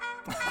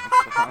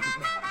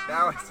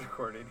Now it's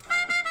recording.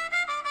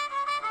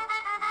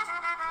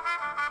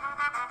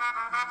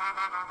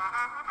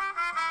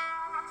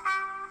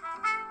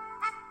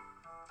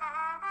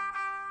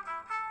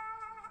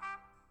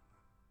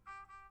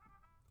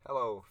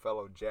 Hello,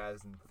 fellow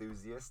jazz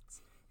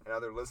enthusiasts and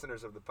other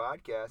listeners of the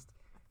podcast.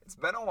 It's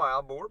been a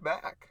while, but we're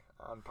back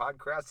on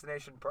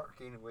Podcrastination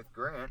Parking with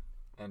Grant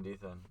and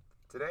Ethan.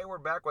 Today we're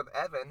back with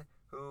Evan,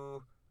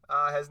 who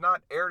has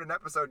not aired an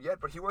episode yet,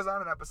 but he was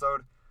on an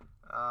episode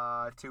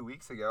 2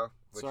 weeks ago.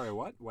 Sorry,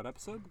 what? What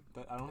episode?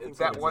 I don't think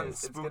that one.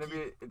 It's gonna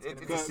be.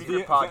 It's a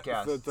secret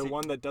podcast. The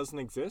one that doesn't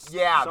exist.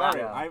 Yeah,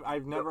 sorry, that,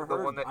 I've never heard.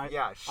 The one that,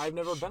 I've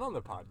never been on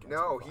the podcast.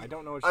 No, I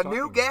don't know what a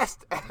new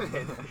guest,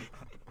 Evan.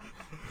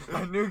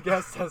 A new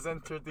guest has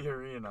entered the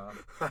arena.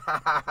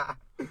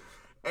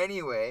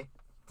 Anyway,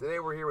 today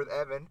we're here with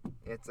Evan.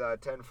 It's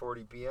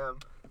 10:40 p.m.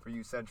 for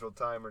you Central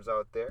Timers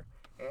out there,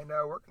 and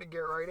we're gonna get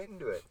right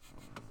into it.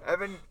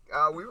 Evan,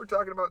 we were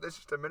talking about this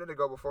just a minute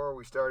ago before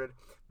we started,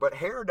 but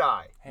hair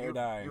dye. Hair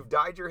dye. You've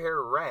dyed your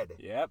hair red.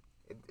 Yep.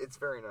 It's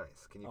very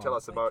nice. Can you tell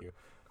us about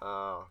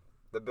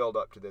the build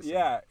up to this?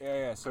 Yeah.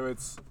 So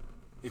it's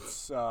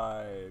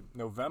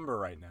November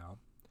right now,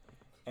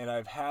 and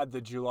I've had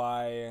the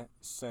July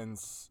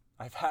since.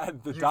 I've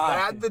had the dye.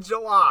 You've had the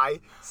July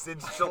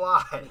since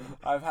July.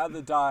 I've had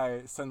the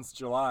dye since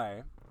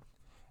July,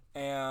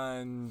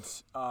 and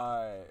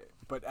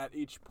but at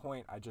each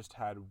point I just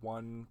had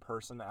one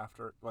person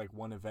after, like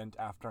one event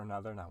after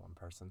another, not one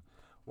person,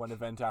 one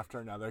event after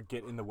another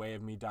get in the way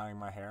of me dyeing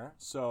my hair.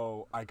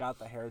 So I got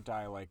the hair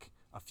dye like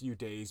a few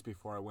days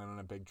before I went on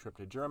a big trip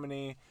to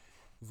Germany.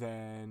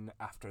 Then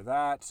after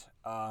that,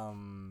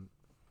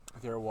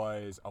 there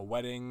was a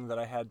wedding that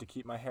I had to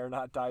keep my hair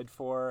not dyed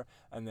for,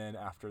 and then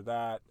after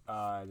that,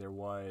 there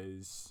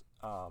was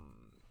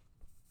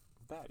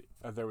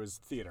there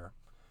was theater.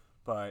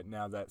 But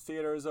now that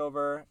theater is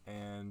over,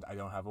 and I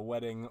don't have a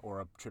wedding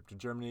or a trip to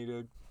Germany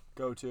to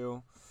go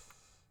to,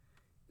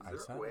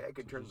 is there a way I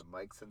could turn the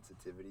mic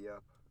sensitivity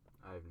up?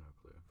 I have no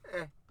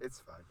clue. It's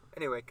fine.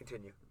 Anyway,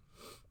 continue.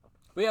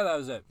 But yeah, that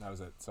was it.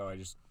 So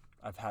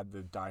I've had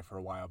the dye for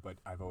a while, but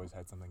I've always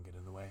had something get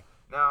in the way.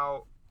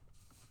 Now,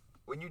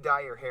 when you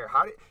dye your hair,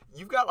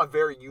 you've got a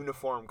very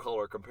uniform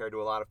color compared to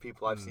a lot of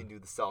people I've seen do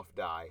the self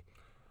dye.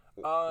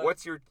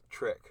 What's your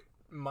trick?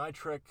 My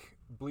trick,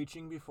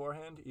 bleaching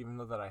beforehand, even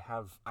though that I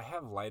have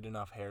light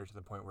enough hair to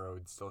the point where it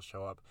would still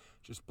show up.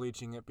 Just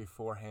bleaching it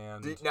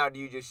beforehand. Do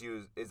you just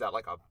use? Is that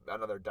like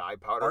another dye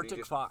powder? Arctic or do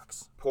you just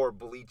Fox. Pour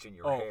bleach in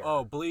your hair.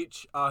 Oh,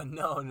 bleach.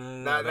 No.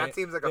 That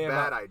seems like a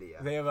bad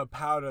idea. They have a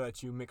powder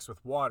that you mix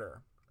with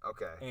water.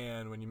 Okay.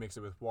 And when you mix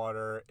it with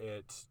water,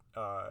 it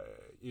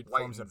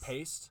forms a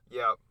paste.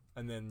 Yep.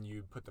 And then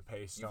you put the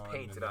paste on. You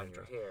paint it on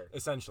your hair.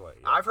 Essentially.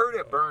 Yeah. I've heard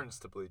it burns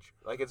to bleach.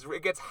 Like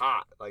it gets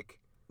hot. Like.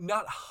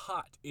 Not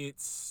hot.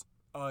 It's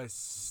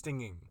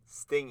stinging.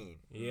 Stinging.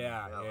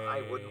 Yeah.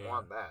 I wouldn't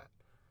want that.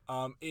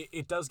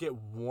 It does get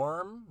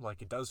warm.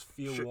 Like it does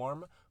feel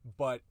warm,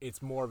 but it's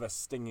more of a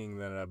stinging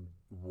than a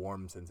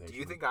warm sensation. Do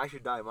you think I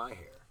should dye my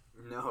hair?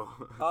 No.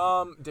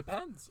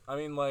 Depends. I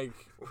mean, like.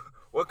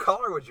 What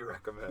color would you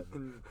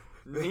recommend?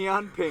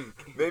 Neon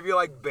pink. Maybe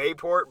like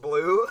Bayport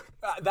blue?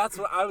 That's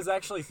what I was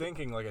actually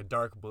thinking, like a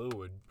dark blue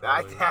would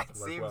That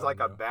seems well, like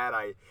a bad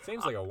idea.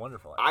 Seems like a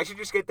wonderful idea. I should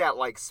just get that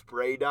like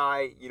spray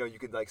dye, you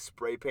could like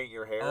spray paint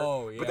your hair.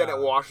 Oh, yeah. But then it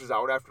washes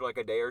out after like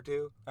a day or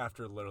two.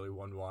 After literally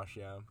one wash,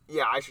 yeah.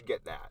 Yeah, I should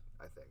get that,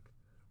 I think.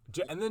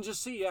 And then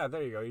just see,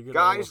 there you go. You get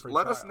Guys,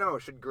 let us know.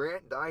 Should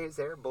Grant dye his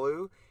hair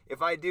blue?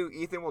 If I do,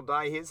 Ethan will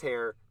dye his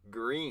hair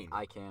green.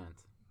 I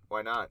can't.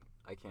 Why not?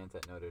 I can't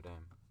at Notre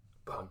Dame.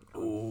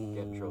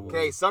 Ooh.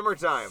 Okay,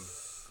 summertime.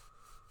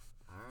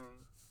 All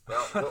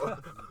right. Well,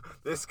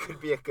 this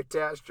could be a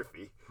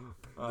catastrophe.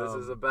 This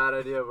is a bad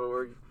idea, but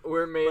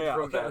we're made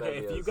from bad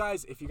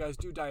ideas. If you guys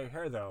do dye your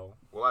hair though,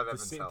 we'll have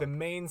Evan's help. The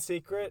main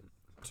secret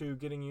to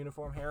getting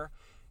uniform hair,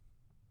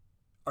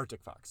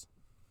 Arctic Fox.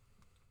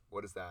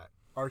 What is that?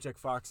 Arctic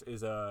Fox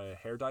is a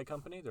hair dye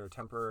company. They're a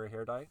temporary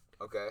hair dye.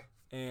 Okay.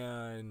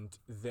 And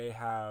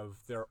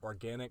they're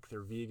organic,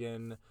 they're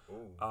vegan.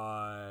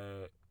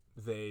 Ooh.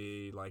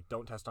 They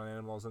don't test on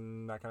animals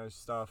and that kind of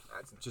stuff.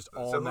 That's just so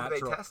all who natural.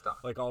 do they test on?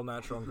 Like all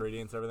natural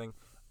ingredients, everything.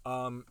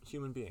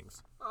 Human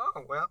beings.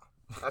 Oh well,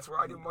 that's where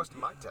I do most of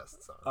my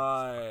tests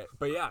on.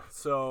 But yeah,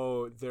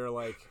 so they're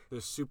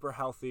this super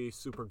healthy,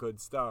 super good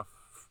stuff,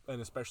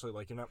 and especially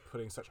you're not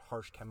putting such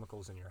harsh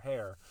chemicals in your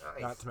hair.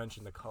 Nice. Not to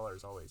mention the color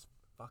is always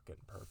fucking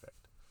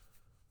perfect.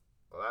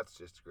 Well, that's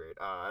just great.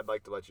 I'd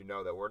like to let you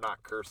know that we're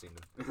not cursing.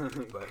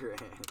 But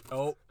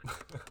Oh.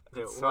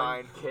 It's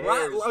fine.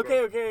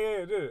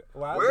 Okay, dude.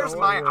 Where's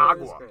my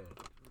agua?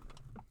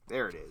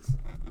 There it is.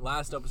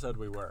 Last episode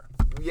we were.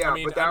 Yeah, I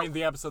mean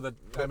the episode that.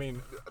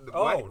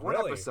 What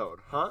really? episode?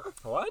 Huh?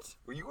 What?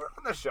 Were you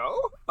on the show?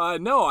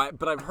 No,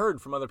 but I've heard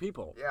from other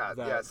people.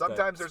 Yeah.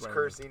 Sometimes there's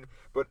cursing,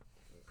 but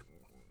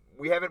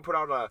we haven't put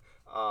out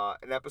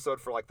an episode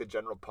for the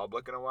general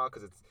public in a while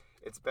because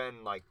it's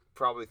been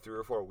probably 3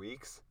 or 4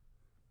 weeks.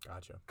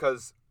 Gotcha.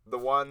 Because the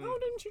one. Oh,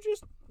 didn't you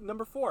just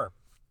number 4?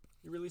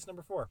 You released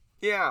number 4.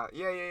 Yeah.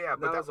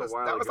 But That was a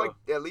while that was ago. like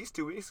at least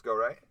 2 weeks ago,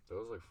 right? That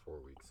was like 4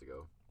 weeks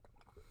ago.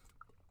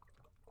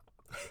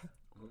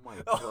 Oh my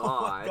god.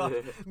 Oh my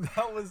god.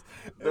 That was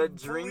The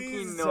please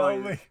drinking tell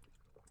noise. me.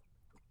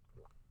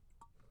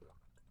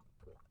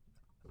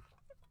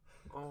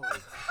 Oh my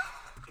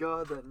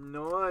god, that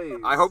noise.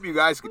 I hope you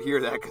guys could hear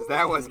that because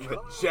that was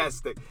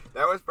majestic.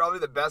 That was probably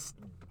the best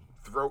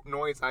throat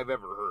noise I've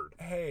ever heard.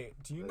 Hey,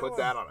 do you know Put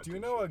that on a do you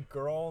know a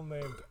girl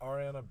named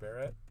Ariana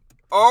Barrett?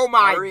 Oh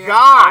my Ariana,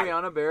 god!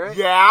 Ariana Barrett?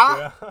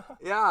 Yeah?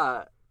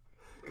 Yeah.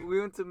 We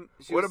went to.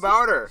 What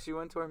about her? She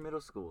went to our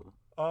middle school.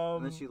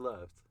 And then she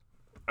left.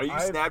 Are you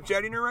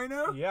Snapchatting her right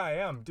now? Yeah, I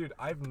am. Dude,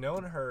 I've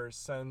known her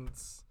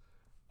since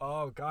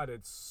oh god,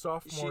 it's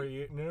sophomore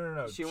year.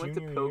 No. She went to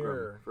junior Pilgrim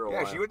year. for a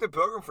while. Yeah, she went to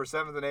Pilgrim for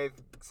 7th and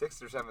 8th,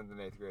 6th or 7th and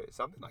 8th grade,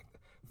 something like that.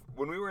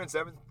 When we were in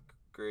 7th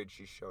grade,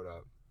 she showed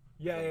up.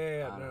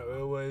 Yeah. I No,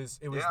 don't it was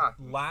Yeah.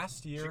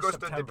 last year. She goes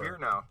September. to De Pere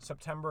now.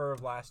 September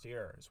of last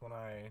year is when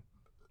I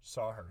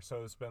saw her.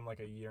 So it's been like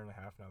a year and a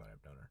half now that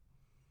I've known her.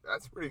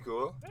 That's pretty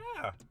cool.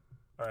 Yeah.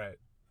 All right.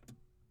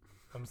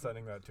 I'm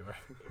sending that to her.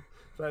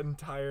 That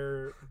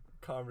entire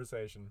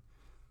conversation.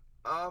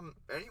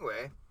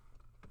 Anyway.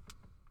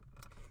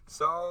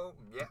 So,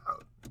 yeah.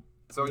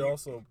 So You're you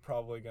also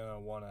probably gonna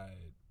want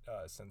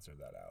to censor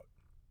that out.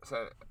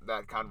 said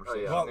that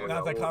conversation. yeah. Well, there.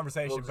 not that we'll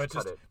conversation, just but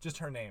cut it. just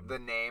her name. The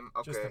name.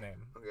 Okay. Just the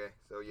name. Okay,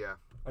 so yeah.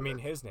 I mean,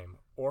 his name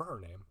or her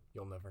name.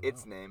 You'll never know.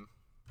 Its name.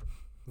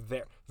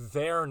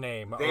 Their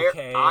name. There,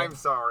 Okay. I'm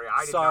sorry.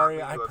 I did Sorry.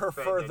 not I mean to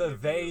prefer offend the any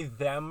of they you.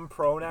 them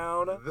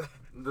pronoun.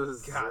 The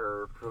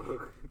Zerp.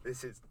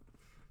 This has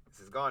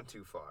gone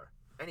too far.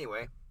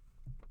 Anyway.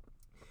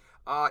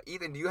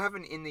 Ethan, do you have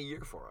an in the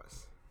year for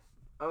us?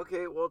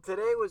 Okay, well,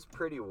 today was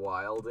pretty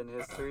wild in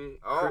history.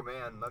 Oh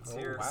man, let's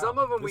hear. wow. Some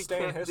of them This we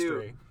day in can't do.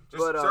 history.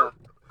 Just But start-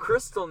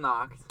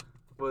 Kristallnacht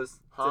was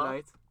Huh?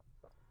 tonight.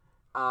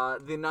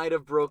 The night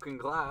of broken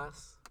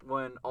glass,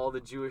 when all the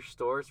Jewish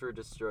stores were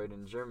destroyed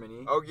in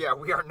Germany. Oh yeah,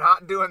 we are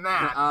not doing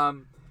that.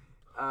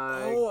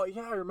 Oh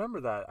yeah, I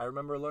remember that. I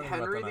remember learning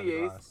Henry about the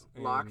VIII Glass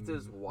locked in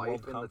his wife World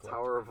in the Conflict.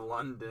 Tower of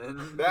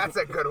London. That's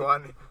a good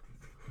one.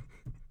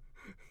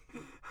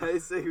 I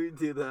say we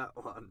do that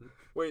one.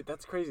 Wait,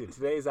 that's crazy.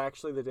 Today is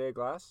actually the day of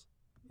glass?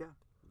 Yeah,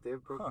 they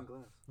have broken Huh.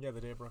 glass. Yeah,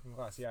 the day of broken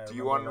glass. Yeah. I Do you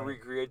remember want to learning.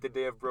 recreate the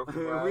day of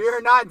broken glass? We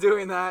are not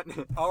doing that.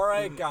 All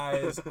right,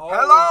 guys.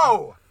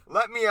 Hello!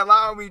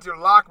 Allow me to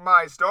lock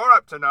my store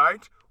up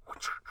tonight.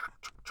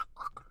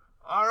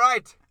 All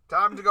right,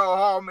 time to go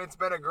home. It's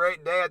been a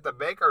great day at the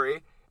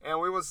bakery, and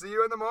we will see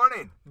you in the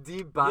morning. Die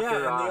Yeah, and the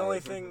Bäckerei. only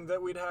thing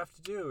that we'd have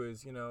to do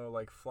is,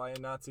 like fly a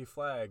Nazi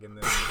flag and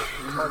then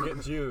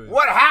target Jews.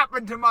 What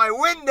happened to my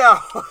window?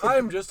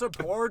 I'm just a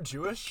poor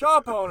Jewish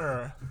shop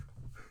owner.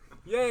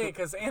 Yay,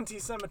 because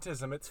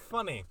anti-Semitism, it's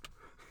funny.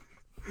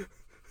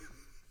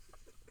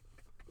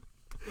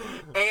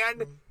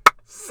 And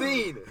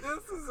scene.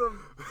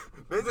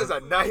 This is a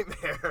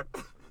nightmare.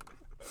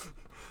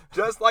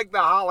 Just like the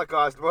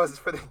Holocaust was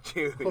for the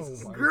Jews.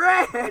 Oh my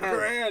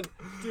Grand.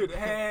 Dude,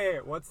 hey,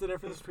 what's the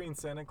difference between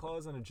Santa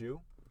Claus and a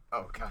Jew?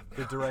 Oh God.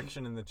 The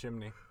direction in the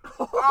chimney.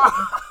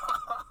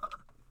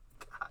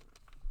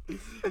 This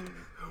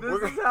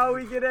is how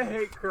we get a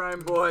hate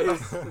crime, boys.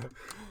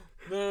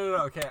 No.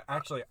 Okay,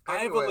 actually, I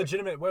have a Anyway.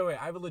 legitimate. Wait.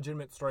 I have a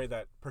legitimate story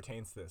that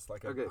pertains to this,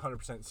 like a Okay.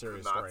 100%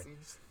 serious story.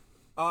 Nazis?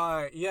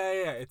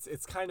 Yeah.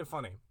 It's kind of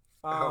funny.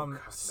 God, no.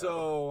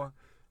 So,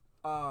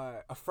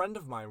 a friend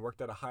of mine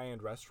worked at a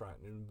high-end restaurant,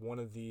 and one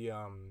of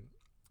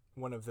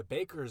the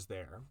bakers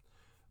there,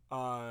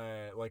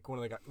 like one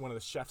of the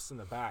chefs in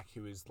the back, he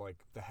was like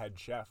the head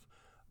chef.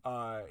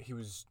 He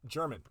was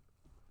German,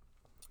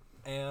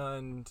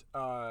 and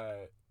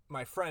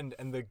my friend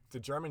and the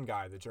German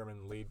guy, the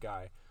German lead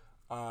guy,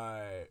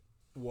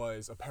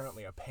 was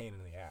apparently a pain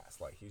in the ass.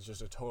 Like he's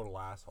just a total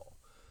asshole.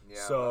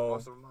 Yeah, So-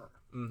 most of them are.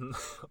 Mm-hmm.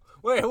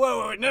 Wait,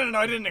 no,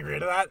 I didn't agree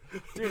to that,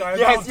 dude. I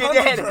Yes, know you tons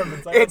of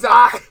did.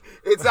 Germans.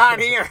 It's on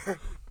here.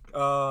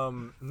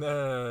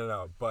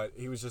 No. But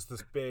he was just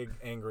this big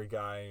angry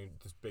guy,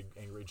 this big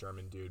angry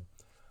German dude.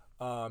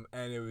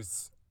 And it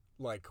was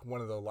like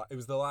it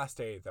was the last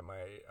day that my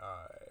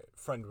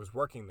friend was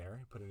working there.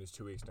 He put in his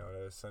 2 weeks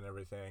notice and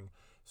everything.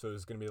 So it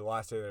was gonna be the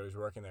last day that he was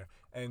working there.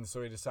 And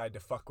so he decided to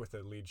fuck with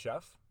the lead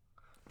chef.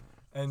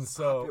 And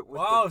so, it with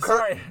wow, the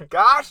sorry.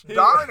 Gosh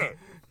darn it.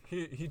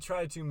 He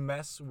tried to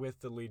mess with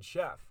the lead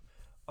chef.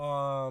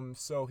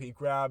 So he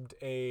grabbed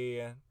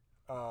a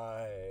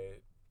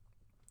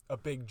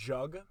big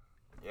jug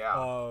Yeah.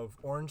 of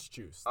orange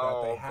juice that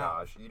Oh they have.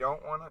 gosh, you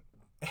don't want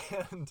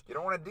And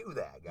to do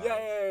that, guys.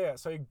 yeah.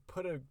 So he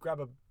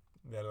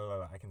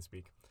I can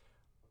speak.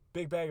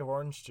 Big bag of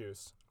orange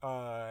juice.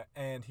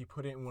 And he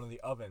put it in one of the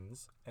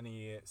ovens, and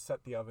he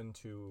set the oven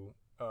to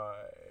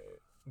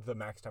the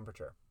max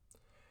temperature.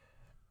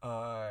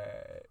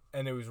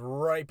 And it was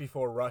right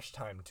before rush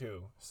time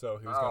too, so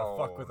he was gonna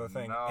fuck with the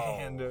thing no.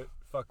 and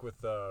fuck with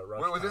the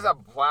rush. Wait, was this time.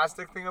 a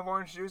plastic thing of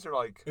orange juice or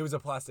like? It was a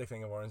plastic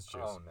thing of orange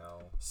juice. Oh no.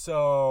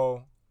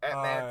 So At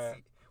max,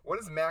 what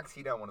does max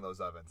heat on one of those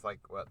ovens? Like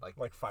what? Like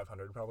like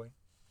 500 probably.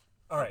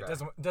 All right,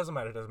 Okay. doesn't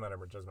matter.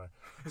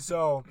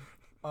 So,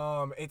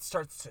 it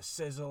starts to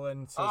sizzle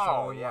and sizzle.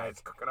 Oh and, yeah, like,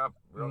 it's cooking up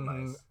real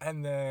nice.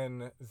 And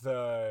then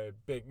the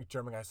big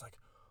German guy's like,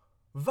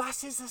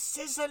 "Was ist es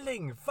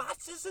sizzling?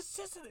 Was ist es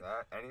sizzling?"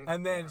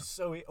 And then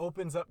so he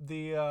opens up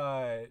the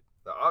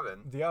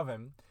oven.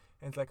 oven,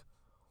 and it's like,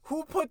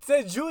 "Who put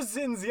the juice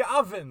in the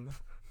oven?"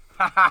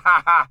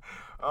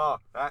 Oh,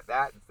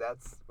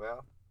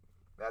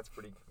 that's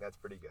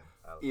pretty good.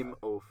 Im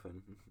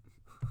Ofen.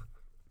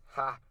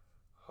 Ha,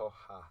 ho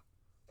ha.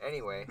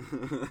 Anyway,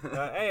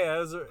 Hey, it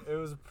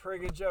was a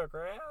pretty good joke,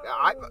 right?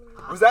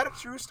 was that a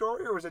true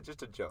story or was it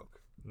just a joke?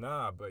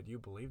 Nah, but you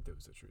believed it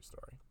was a true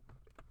story.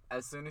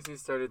 As soon as he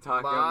started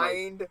talking, I'm like,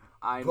 Mind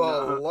I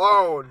know.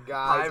 blown,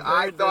 guys. I've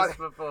I heard thought this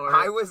before.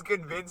 I was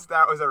convinced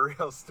that was a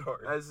real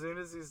story. As soon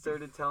as he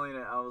started telling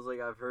it, I was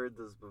like, I've heard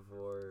this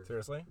before.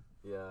 Seriously?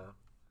 Yeah.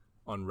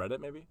 On Reddit,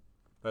 maybe?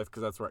 That's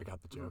because that's where I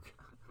got the joke.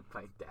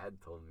 My dad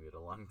told me it a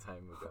long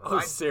time ago. Oh,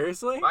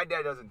 seriously? My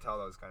dad doesn't tell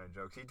those kind of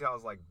jokes. He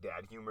tells like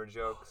dad humor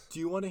jokes. Do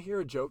you want to hear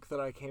a joke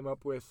that I came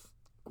up with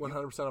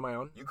 100% on my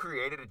own? You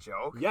created a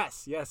joke?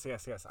 Yes.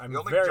 I'm The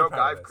only very joke proud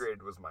of I've this.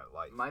 created was my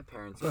life. My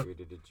parents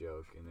created a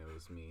joke, and it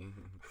was me.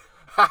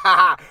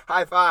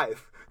 High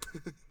five.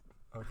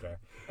 Okay.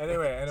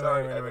 Anyway.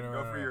 Sorry, Evan,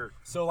 go for your.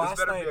 So This last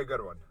better night, be a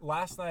good one.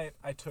 last night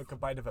I took a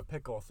bite of a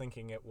pickle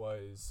thinking it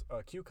was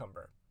a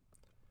cucumber.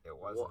 It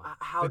wasn't. Well,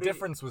 how The did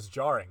difference was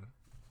jarring.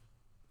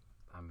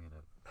 I'm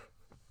gonna.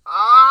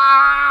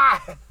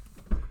 Ah!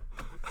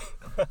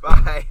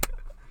 Bye.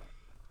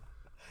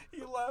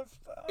 You left.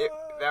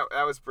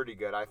 That was pretty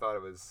good. I thought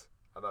it was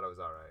all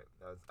right.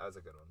 That was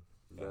a good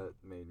one. That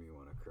made me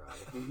want to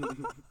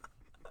cry.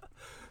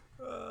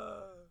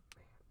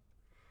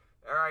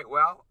 All right.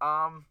 Well,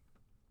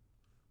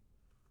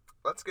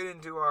 let's get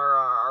into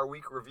our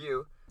week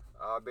review,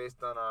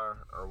 based on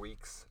our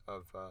weeks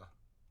of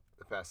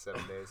the past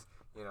 7 days.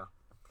 You know,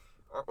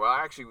 well,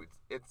 actually,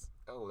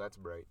 that's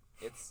bright.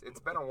 It's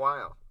been a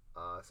while.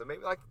 So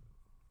maybe like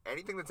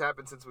anything that's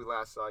happened since we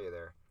last saw you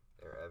there,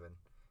 Evan.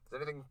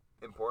 Has anything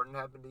important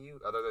happened to you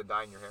other than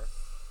dyeing your hair?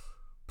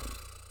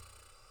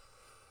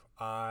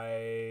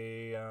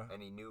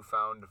 Any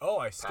newfound?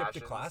 I skipped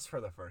passions? a class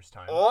for the first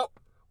time. Oh,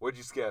 what'd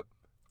you skip?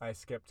 I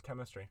skipped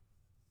chemistry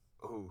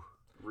Ooh.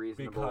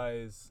 Reasonable.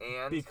 because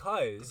And did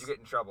you get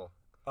in trouble?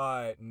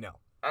 no.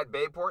 At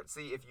Bayport,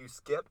 see, if you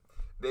skip,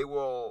 they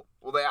will.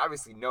 Well, they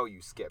obviously know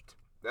you skipped.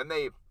 Then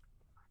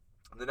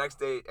the next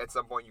day at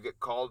some point you get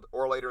called,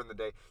 or later in the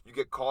day you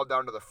get called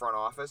down to the front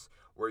office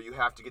where you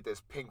have to get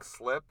this pink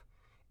slip,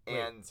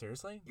 and Wait,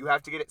 seriously? you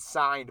have to get it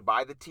signed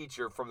by the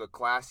teacher from the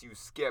class you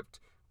skipped.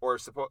 Or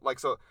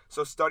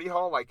so study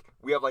hall, like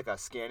we have like a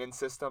scan-in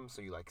system,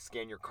 so you like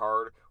scan your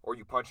card or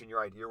you punch in your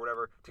ID or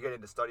whatever to get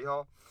into study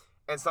hall.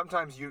 And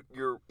sometimes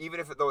you're even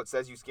if though it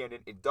says you scanned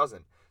in, it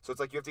doesn't. So it's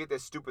like you have to get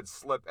this stupid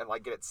slip and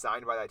like get it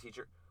signed by that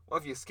teacher. Well,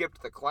 if you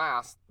skipped the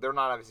class, they're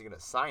not obviously going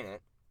to sign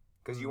it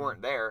because you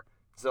weren't there.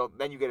 So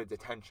then you get a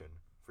detention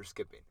for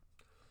skipping.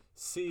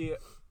 See,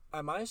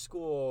 at my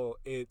school,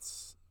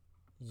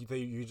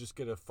 you just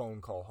get a phone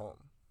call home.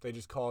 They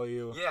just call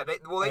you. Yeah, they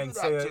do and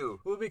say that too.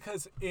 Well,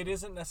 because it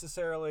isn't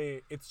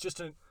necessarily.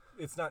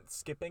 It's not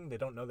skipping. They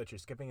don't know that you're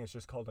skipping. It's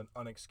just called an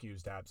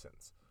unexcused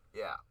absence.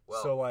 Yeah,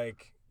 well, So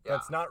like yeah.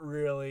 that's not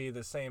really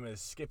the same as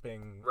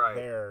skipping Right.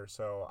 there.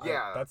 So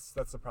Yeah. that's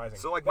surprising.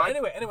 So, like, But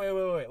my- anyway,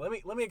 wait.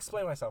 Let me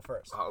explain myself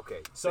first. oh,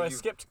 okay. So I you-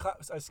 skipped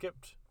I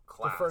skipped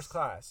class. the first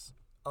class.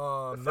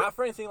 fir- Not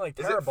for anything like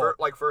Is terrible. it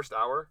like first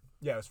hour?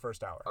 Yeah, it was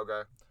first hour.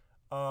 Okay.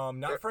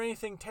 Not for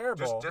anything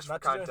terrible. Just for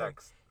not to do anything-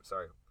 context.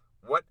 Sorry.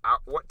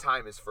 What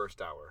time is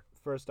first hour?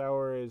 First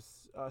hour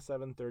is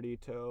 7:30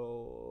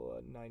 till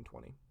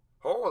 9:20.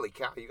 Holy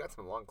cow, you got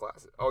some long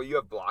classes. Oh, you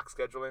have block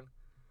scheduling?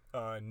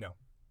 No,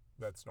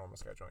 that's normal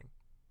scheduling.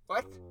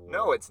 What?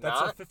 No, it's That's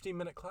not. a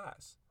 15-minute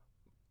class.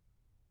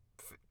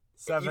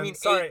 You mean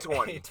sorry,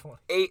 8:20? 8:20.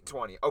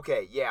 8:20.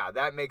 Okay, yeah,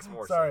 that makes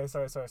more Sorry.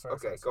 sense.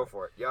 Okay, go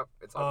for it. Yep,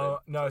 it's all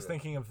good. No, I was It's all good.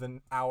 thinking of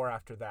the hour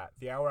after that.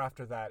 The hour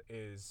after that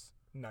is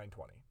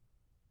 9:20.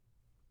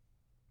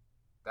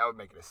 That would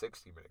make it a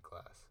 60-minute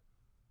class.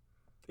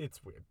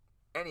 It's weird.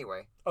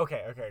 Anyway,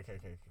 Okay.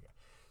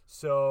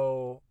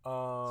 So,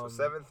 so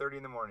 7:30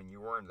 in the morning, you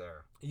weren't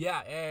there.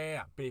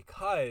 Yeah.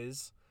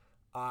 Because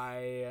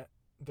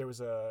there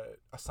was a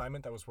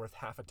assignment that was worth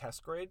half a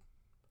test grade,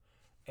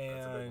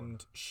 That's a big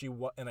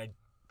one. and I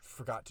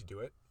forgot to do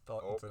it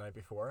the night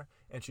before,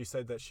 and she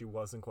said that she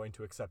wasn't going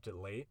to accept it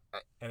late,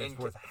 and it's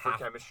worth for half.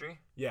 chemistry?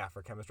 Yeah,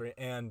 for chemistry,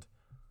 and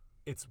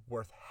it's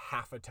worth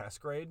half a test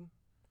grade,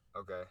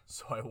 Okay.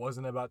 so I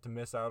wasn't about to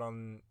miss out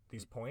on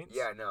these points.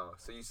 Yeah, no.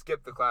 So you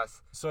skipped the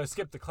class. So I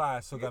skipped the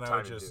class, so You then get I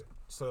would time to just,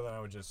 do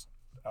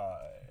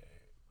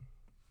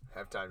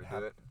Have time to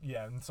do it.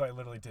 yeah, and so I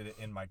literally did it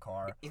in my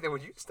car. Ethan,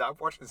 would you stop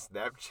watching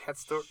Snapchat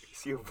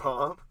stories, you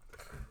bomb?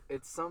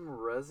 It's some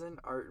resin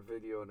art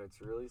video, and it's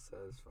really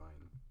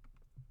satisfying.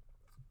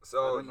 I So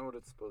don't know what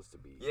it's supposed to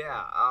be.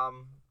 yeah,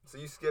 so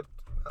you skipped.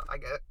 I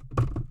get.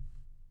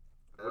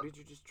 What did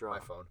you just draw? My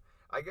phone.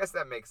 I guess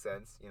that makes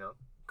sense,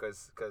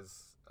 because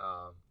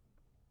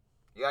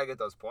You gotta get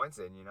those points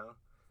in, you know.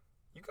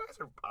 You guys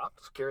are. I'll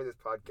just carry this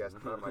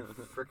podcast by my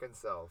freaking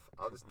self.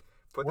 I'll just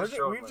put the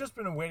show. We've just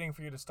been waiting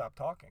for you to stop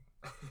talking.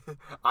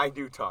 I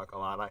do talk a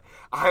lot.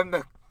 I'm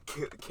the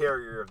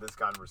carrier of this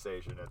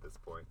conversation at this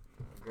point.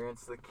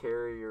 Grant's the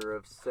carrier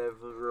of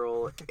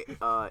several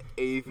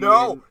avian.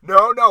 No,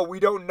 we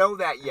don't know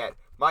that yet.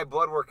 My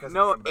blood work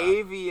hasn't come back.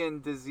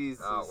 Avian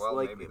diseases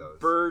like maybe those.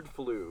 bird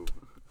flu.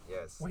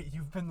 Yes. Wait,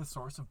 you've been the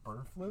source of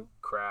bird flu?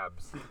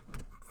 Crabs.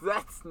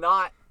 That's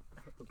not.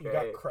 Okay. You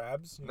got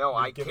crabs? No,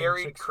 I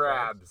carried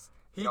crabs.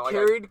 He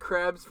carried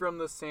crabs from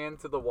the sand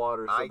to the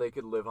water so they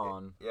could live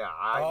on. Yeah,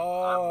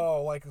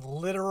 I'm, like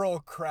literal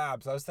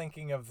crabs. I was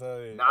thinking of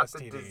the not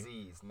STD. the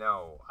disease.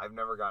 No, I've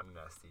never gotten an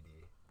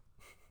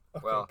STD.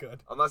 Okay, well,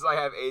 good. Unless I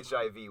have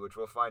HIV, which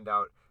we'll find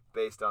out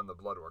based on the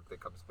blood work that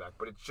comes back.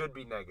 But it should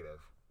be negative.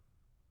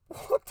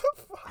 What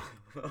the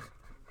fuck?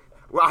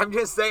 Well, I'm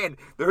just saying,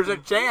 there's a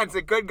chance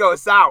it could go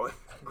south.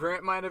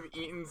 Grant might have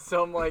eaten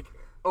some,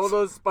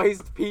 those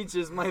spiced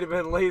peaches might have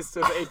been laced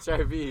with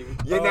HIV.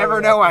 You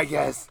never know, I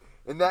guess.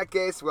 In that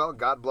case, well,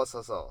 God bless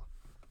us all.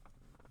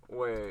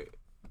 Wait,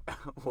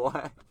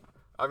 what?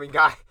 I meant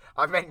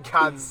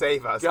God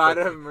save us. God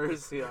have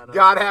mercy on us.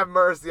 God have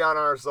mercy on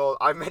our souls.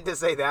 I meant to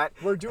say that.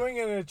 We're doing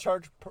it in a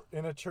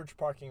church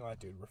parking lot,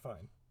 dude. We're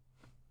fine.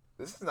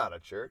 This is not a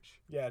church.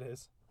 Yeah, it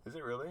is. Is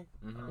it really?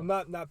 Mm-hmm.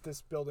 Well, not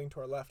this building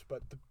to our left,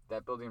 but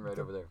that building right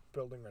over there.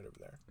 Building right over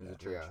there. Is a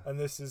church. Yeah. And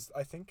this is,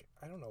 I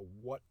don't know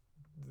what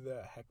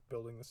the heck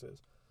building this is.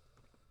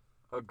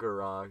 A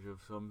garage of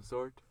some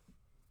sort.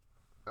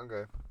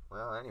 Okay.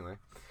 Well, anyway.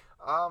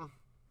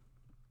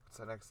 What's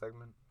the next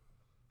segment?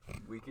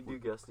 We could do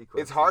gusty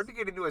questions. It's hard to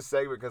get into a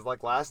segment because,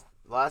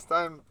 last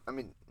time,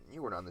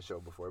 you weren't on the show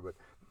before,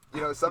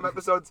 but, some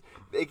episodes,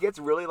 it gets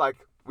really,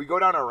 we go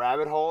down a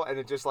rabbit hole and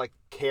it just,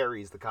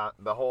 carries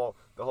the whole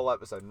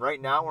episode. And right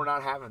now, we're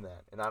not having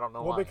that, and I don't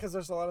know why. Well, because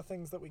there's a lot of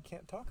things that we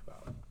can't talk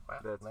about.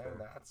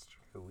 That's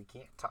true. We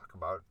can't talk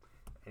about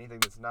anything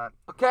that's not...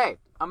 Okay,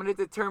 I'm going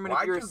to determine if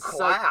you're Why'd you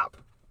clap?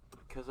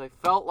 Because I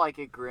felt like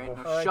it, Grant.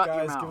 Now All right, shut guys,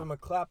 your mouth. give him a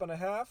clap and a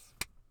half.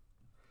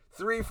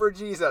 3 for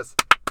Jesus.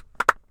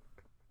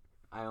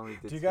 I only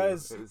did Do you 2.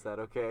 guys- Is that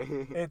okay?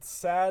 It's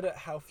sad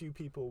how few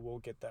people will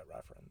get that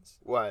reference.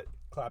 What?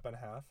 Clap and a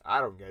half. I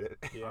don't get it.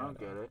 Yeah, I don't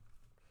get it.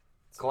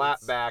 Clap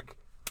It's- back.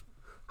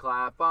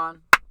 Clap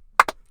on.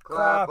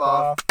 Clap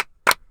off.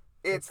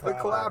 It's the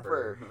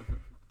clapper. clapper.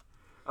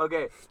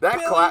 Okay, That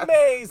Billy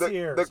Mays the,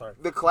 here. The, Sorry.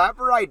 the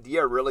clapper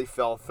idea really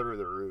fell through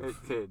the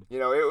roof. it did.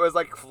 It was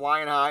like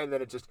flying high and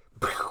then it just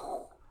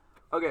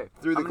Okay,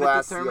 through the I'm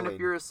glass gonna determine ceiling. if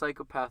you're a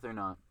psychopath or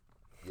not.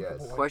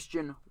 Yes.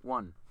 Question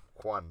 1.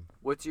 Juan.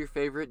 What's your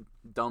favorite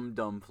Dum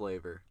Dum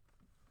flavor?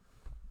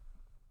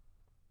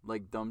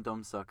 Like Dum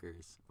Dum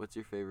Suckers. What's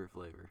your favorite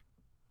flavor?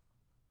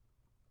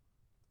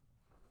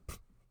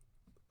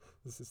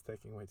 This is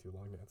taking way too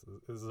long to answer.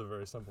 This is a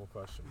very simple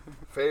question.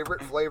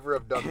 Favorite flavor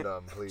of Dum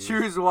Dum, please.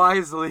 Choose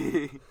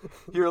wisely.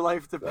 Your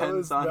life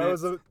depends on it.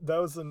 That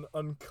was an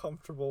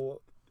uncomfortably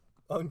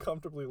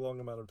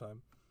long amount of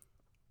time.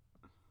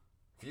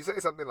 If you say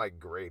something like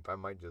grape, I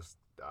might just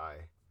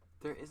die.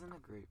 There isn't a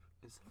grape,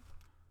 is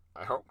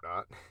there? I hope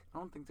not. I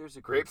don't think there's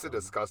a grape. Grape's a one.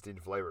 disgusting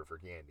flavor for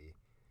candy.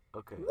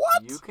 Okay.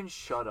 What? You can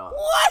shut up.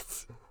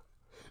 What?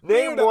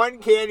 Name Dude, one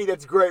candy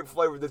that's grape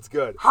flavored that's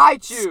good. Hi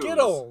Chews.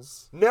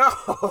 Skittles.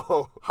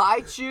 No.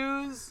 Hi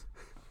Chews.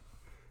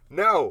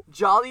 No.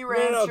 Jolly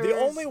Ranchers. No, the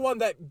only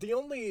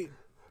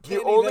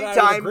candy only that I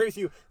would time- agree with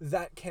you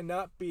that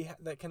cannot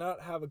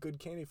have a good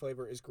candy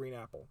flavor is green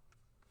apple.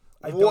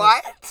 I don't-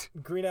 What?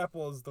 Green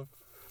apple is the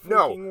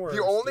No. freaking worst,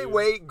 The only dude.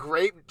 way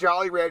grape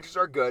Jolly Ranchers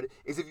are good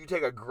is if you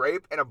take a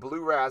grape and a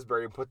blue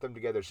raspberry and put them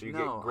together so you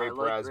get grape I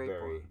like raspberry.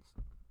 Grape ones.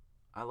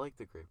 I like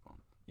the grape one.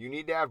 You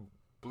need to have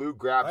blue I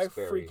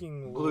grapsberry.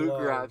 freaking Blue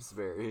love...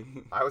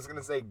 grapeberry. I was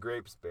gonna say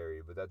grapesberry,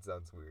 but that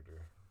sounds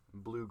weirder.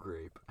 Blue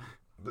grape.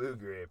 Blue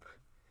grape.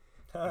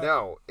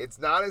 No, it's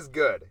not as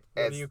good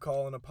What as do you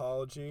call an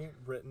apology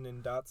written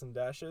in dots and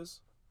dashes?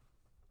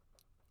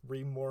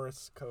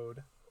 Remorse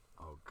code.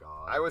 Oh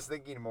God. I was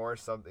thinking more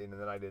something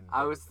and then I didn't.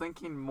 I was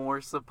thinking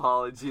Morse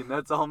apology, and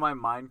that's all my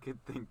mind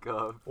could think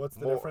of. What's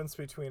the More- difference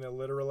between a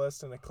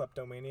literalist and a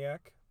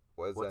kleptomaniac?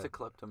 What's What's that? a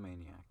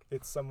kleptomaniac?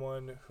 It's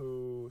someone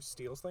who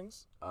steals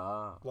things,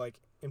 Oh, like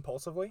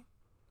impulsively.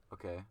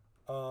 okay.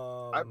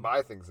 I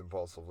buy things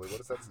impulsively. What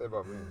does that say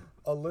about me?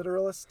 A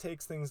literalist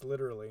takes things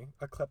literally.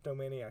 A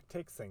kleptomaniac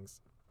takes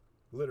things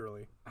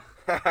literally.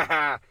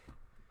 Ha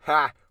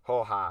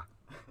ho ha.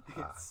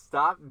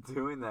 Stop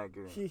doing that,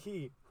 Grant. Hee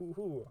hee, hoo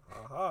hoo,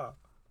 aha.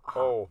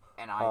 Oh.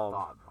 And I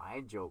thought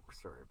my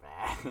jokes were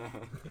bad.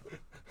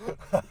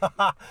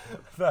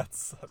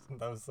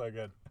 That was so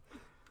good.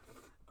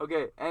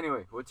 Okay,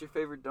 anyway, what's your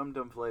favorite Dum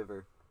Dum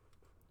flavor?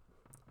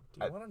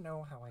 Do you want to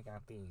know how I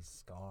got these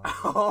scars?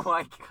 Oh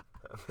my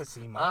God.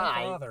 See, my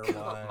father cut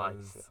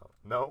was myself.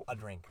 No. a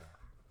drinker.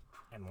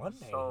 And one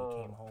day So-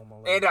 he came home a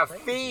little And a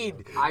crazy.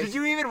 fiend. I- Did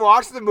you even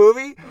watch the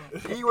movie?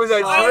 He was a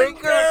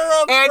drinker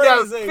and a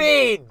Paraphrasing.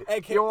 fiend.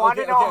 Okay, You want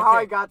to okay, know okay, how okay.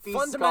 I got these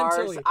scars?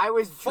 Fundamentally- I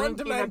was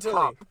drinking a fundamentally,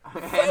 cup.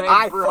 And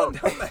I it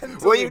broke.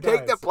 Well, you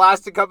take the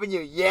plastic cup and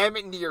you yam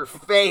it into your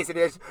face, and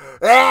it's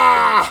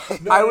ah.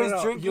 I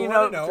was drinking You wanna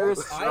up know? through a I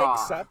straw.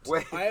 accept.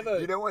 Wait, I have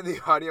a. you know when the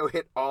audio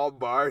hit all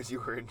bars, you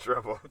were in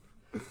trouble.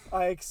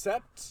 I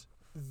accept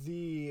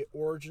the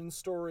origin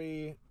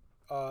story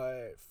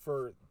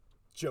for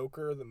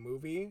Joker the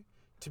movie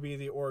to be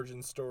the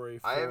origin story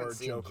for I haven't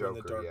seen Joker in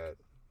the Joker Dark. yet.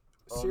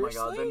 Oh Seriously?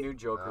 my god, the new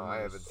Joker No, I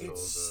movie haven't is seen it.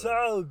 It's so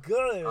so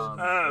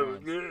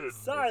good. good.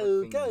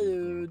 So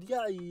good.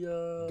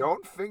 Yeah.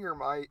 Don't finger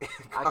my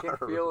I can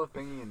car. feel a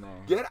thingy in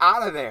there. Get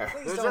out of there.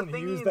 Please There's a don't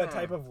thingy use in that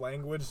there. type of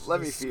language to Let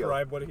me feel.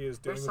 describe what he is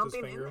doing There's with his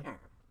something finger. in there.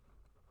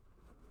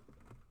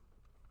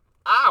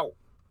 Ow!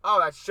 Oh,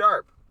 that's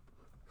sharp.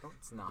 No,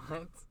 it's not.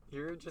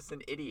 You're just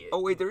an idiot.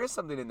 Oh, wait, there is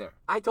something in there.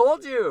 I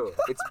told you.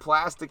 It's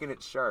plastic and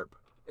it's sharp.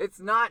 It's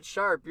not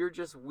sharp. You're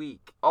just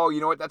weak. Oh,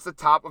 you know what? That's the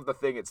top of the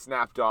thing. It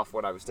snapped off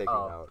when I was taking it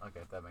Oh, out. okay,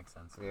 that makes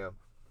sense. Yeah.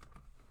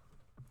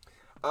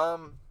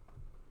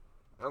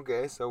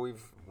 Okay, so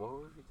we've... What were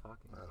we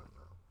talking I don't about?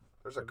 know.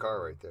 There's a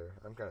car right there.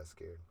 I'm kind of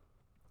scared.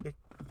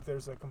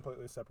 There's a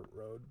completely separate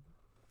road.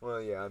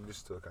 Well, yeah, I'm just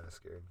still kind of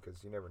scared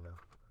because you never know.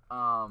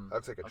 That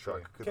Looks like a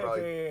truck. Could Okay,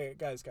 probably... okay,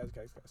 guys.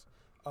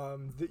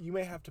 You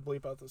may have to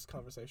bleep out this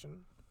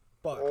conversation,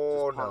 but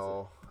Oh, Just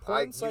no.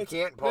 porn You sites.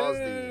 can't pause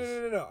no,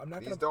 these. No. I'm not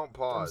These gonna. don't I'm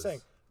pause.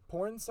 saying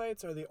porn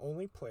sites are the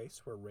only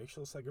place where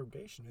racial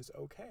segregation is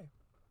okay.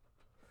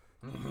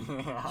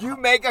 You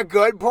make a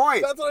good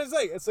point. That's what I'm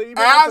saying. So you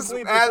may have to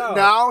bleep this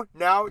out.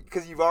 Now,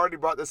 because you've already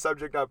brought this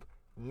subject up,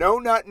 No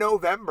Nut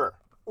November.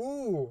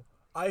 Ooh,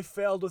 I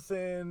failed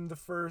within the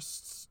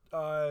first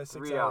 6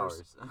 3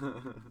 hours. hours.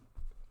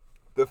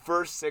 The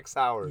first 6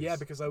 hours. Yeah,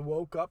 because I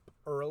woke up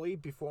early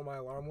before my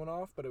alarm went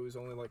off, but it was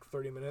only like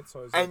 30 minutes.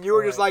 So I was And like, you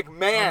were "All just right, like,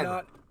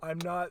 man. I'm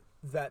not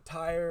that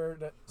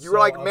tired. You so were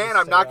like, I'll man, just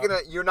I'm stay not up." gonna.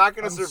 You're not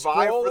gonna I'm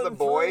survive for the scrolling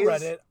boys. through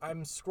Reddit.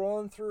 I'm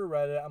scrolling through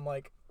Reddit. I'm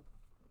like,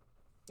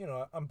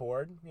 I'm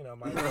bored.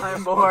 My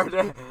I'm bored.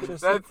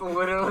 Just- That's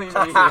literally me.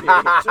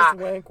 just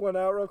wank one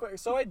out real quick.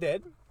 So I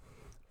did,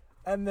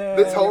 and then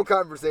This whole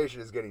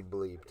conversation is getting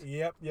bleeped.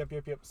 Yep.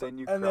 Then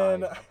you and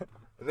cried. then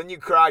And then you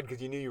cried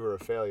because you knew you were a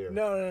failure.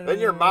 no. Then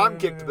your mom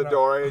kicked the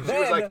door and she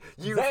was Then- like,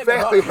 "You then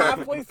failure." About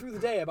halfway through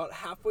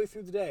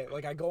the day,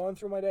 like I go on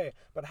through my day,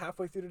 but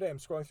halfway through the day, I'm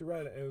scrolling through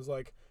Reddit and it was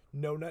like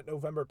No Nut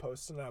November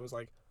posts, and I was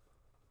like,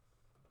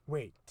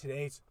 wait,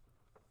 today's.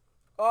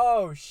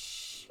 Oh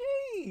shit!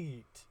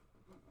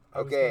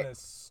 I was Okay. gonna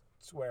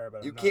swear,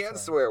 but You I'm not can't swearing.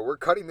 swear. We're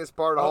cutting this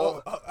part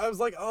all. I was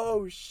like,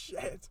 oh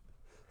shit!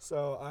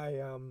 So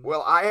I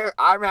Well,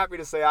 I'm happy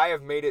to say I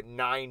have made it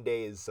 9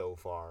 days so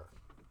far.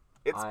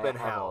 It's I been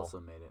have hell. also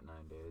made it 9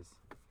 days.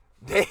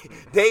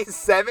 Days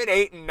 7,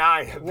 8, and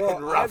 9 have Well,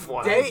 been rough I've-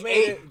 ones. I've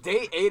made it-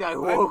 Day 8, I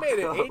woke made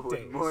it up 8 with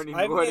days. morning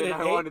I've wood made and it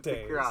I 8 wanted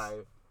days. to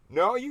cry.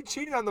 No, you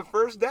cheated on the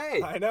first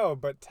day. I know,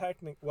 but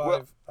technically,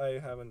 Well, I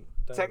haven't.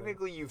 Done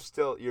Technically, you're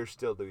still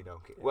doing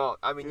okay. Well,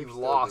 I mean, You're you've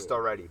still lost doing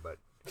already, but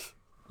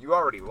you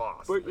already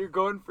lost. But you're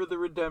going for the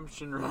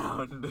redemption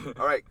round.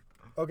 All right,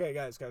 Okay,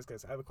 guys, I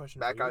have a question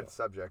back for you. on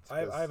subject.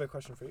 I 'cause- have a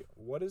question for you.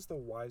 What is the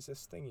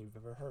wisest thing you've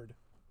ever heard?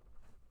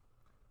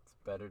 It's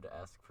better to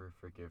ask for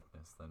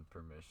forgiveness than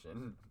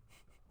permission.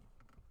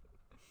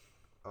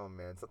 Oh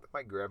man, something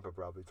my grandpa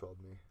probably told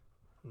me.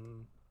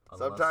 Mm.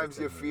 Unless Sometimes it's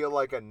you in me. feel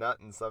like a nut,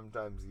 and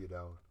sometimes you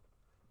don't.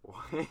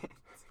 What?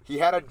 He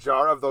had a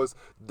jar of those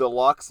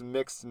deluxe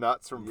mixed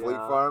nuts from Fleet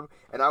Yeah. Farm,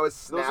 and I was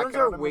Those snacking ones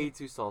on are them. way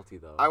too salty,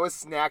 though. I was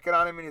snacking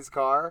on him in his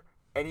car,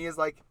 and he is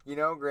like,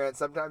 Grant,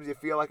 sometimes you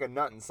feel like a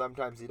nut, and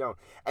sometimes you don't.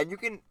 And you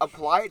can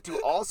apply it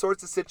to all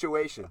sorts of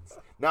situations,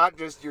 not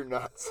just your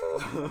nuts.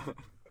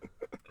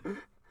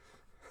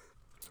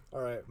 All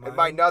right. And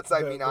by nuts,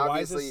 I the- mean the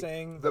obviously wisest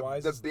saying,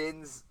 the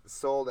bins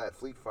sold at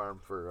Fleet Farm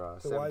for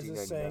the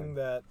wisest saying $17.99.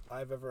 that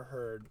I've ever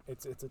heard.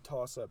 It's a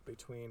toss up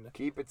between.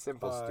 Keep it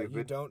simple, You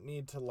stupid. don't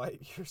need to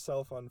light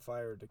yourself on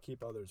fire to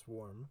keep others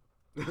warm.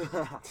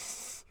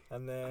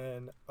 And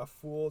then a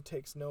fool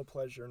takes no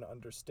pleasure in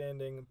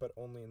understanding, but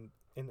only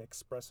in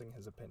expressing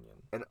his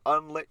opinion. An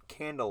unlit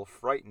candle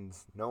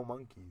frightens no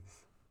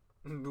monkeys.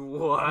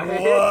 What?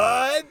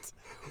 What?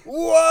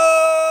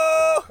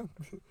 Whoa!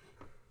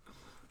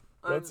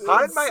 That's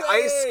How did my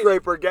ice insane.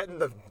 scraper get in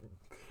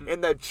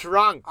the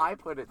trunk? I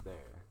put it there.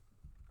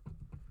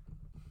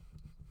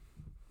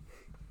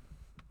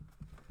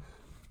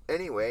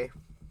 Anyway,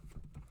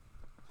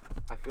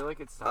 I feel like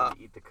it's time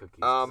to eat the cookies.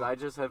 'Cause I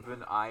just have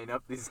been eyeing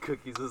up these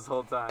cookies this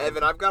whole time.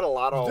 Evan, I've got a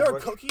lot of There are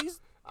homework. cookies?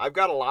 I've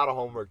got a lot of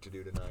homework to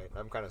do tonight.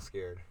 I'm kind of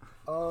scared.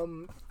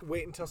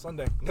 Wait until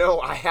Sunday.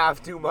 No, I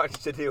have too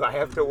much to do. I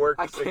have to work.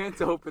 I can't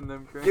open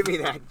them, Chris. Give me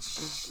that Never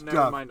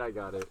stuff. mind, I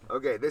got it.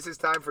 Okay, this is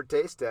time for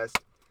taste test.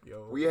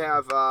 Yo. We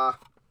have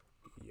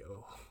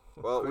Yo.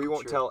 well, we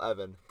won't tell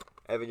Evan.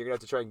 Evan, you're gonna have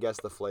to try and guess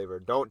the flavor.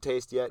 Don't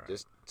taste yet.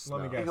 Just smell.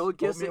 Let me guess. He'll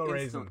guess Oatmeal it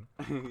raisin.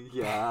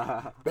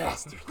 Yeah.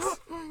 Bastards.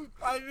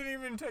 I didn't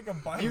even take a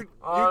bite. You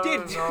I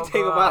did don't know, take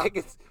a bro. bite.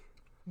 It's-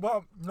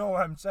 Well, no,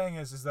 what I'm saying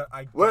is that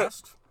I What?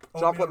 guessed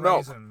Chocolate oatmeal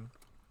milk. raisin.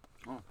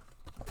 Oh.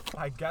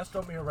 I guessed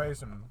oatmeal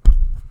raisin.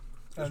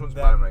 This and one's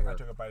then mine right I here.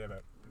 took a bite of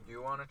it. Do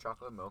you want a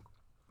chocolate milk?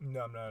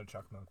 No, I'm not a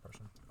chocolate milk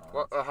person.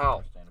 What the hell?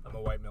 Understandable. I'm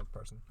a white milk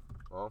person.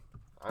 Well,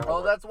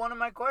 Oh, that's one of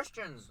my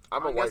questions.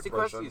 I'm a on white Guessy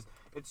person. Questies.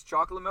 It's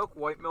chocolate milk,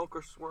 white milk,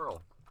 or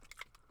swirl.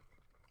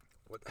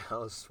 What the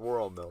hell is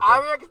swirl milk?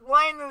 I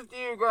explained this to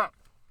you guys.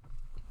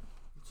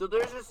 So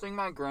there's this thing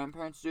my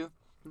grandparents do.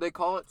 They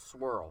call it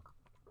swirl.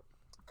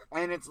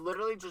 And it's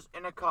literally just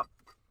in a cup.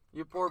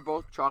 You pour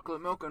both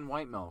chocolate milk and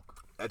white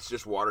milk. That's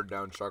just watered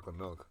down chocolate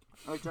milk.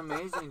 It's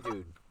amazing,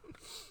 dude.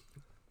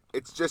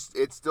 It's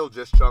still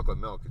just chocolate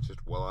milk. It's just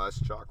less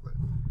chocolate.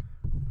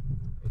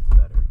 It's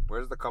better.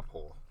 Where's the cup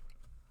hole?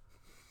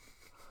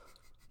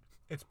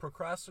 It's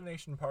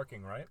procrastination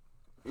parking, right?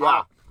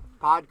 Yeah.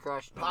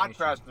 Podcastination.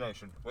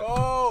 Podcastination.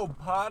 Oh,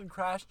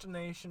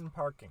 podcastination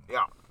parking.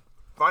 Yeah.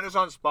 Find us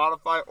on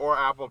Spotify or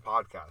Apple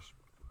Podcasts.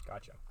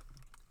 Gotcha.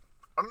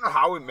 I don't know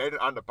how we made it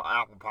onto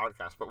Apple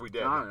Podcasts, but we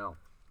did. I don't know.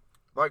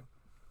 Like,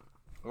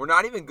 we're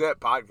not even good at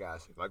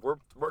podcasting. Like,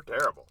 we're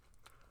terrible.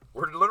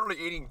 We're literally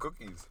eating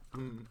cookies.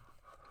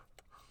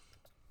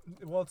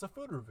 Well, it's a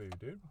food review,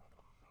 dude.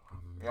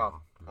 Yeah.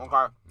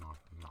 Okay.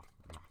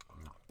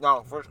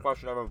 Now, first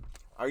question, Evan.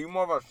 Are you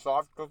more of a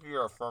soft cookie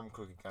or a firm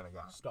cookie kind of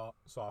guy?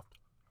 Soft.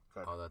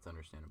 Oh, that's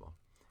understandable.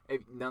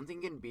 If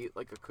nothing can beat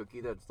like a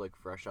cookie that's like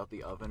fresh out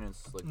the oven and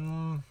it's like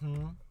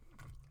Mm-hmm.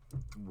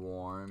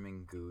 warm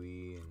and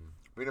gooey and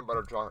Peanut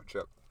butter chocolate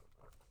chip.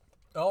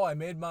 Oh, I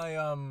made my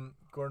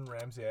Gordon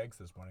Ramsay eggs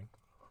this morning.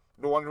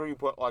 The ones where you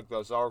put like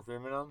the sour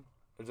cream in them?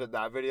 Is it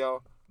that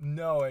video?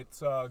 No,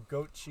 it's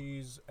goat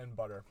cheese and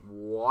butter.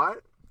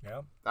 what?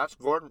 Yeah. That's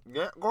Gordon.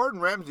 Yeah, Gordon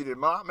Ramsay did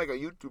not make a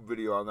YouTube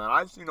video on that.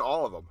 I've seen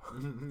all of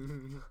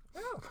them.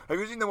 Yeah. Have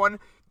you seen the one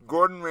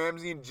Gordon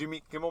Ramsay and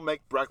Jimmy Kimmel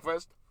make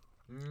breakfast?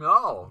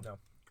 No.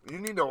 You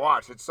need to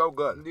watch. It's so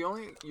good. The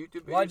only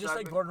YouTube videos Well, I just I've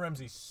like been- Gordon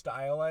Ramsay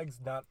style eggs,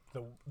 not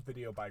the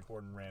video by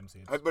Gordon Ramsay.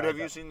 It's But by have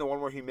you that- seen the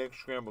one where he makes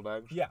scrambled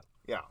eggs? Yeah.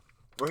 Yeah.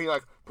 Where he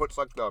like puts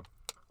like the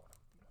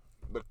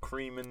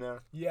cream in there.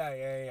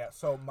 Yeah.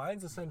 So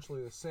mine's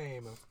essentially the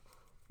same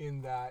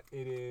in that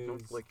it is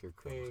Don't lick your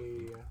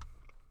crumbs.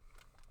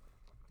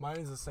 Mine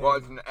is the same. Well,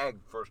 it's an egg,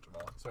 first of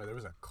all. Sorry, there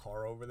was a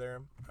car over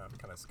there. I'm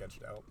kind of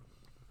sketched out.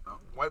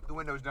 Wipe the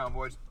windows down,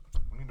 boys.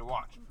 We need to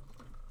watch.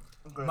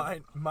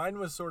 Okay. Mine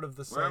was sort of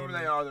the same. Wherever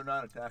they are, they're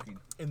not attacking.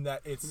 In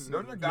that it's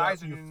Those are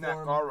guys you in that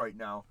form- car right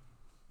now.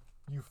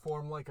 You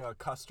form like a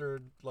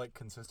custard like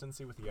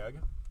consistency with the egg,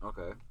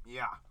 Okay.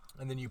 Yeah.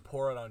 and then you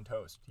pour it on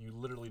toast. You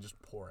literally just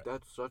pour it.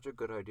 That's such a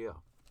good idea.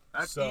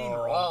 That's So- eating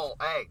raw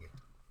egg.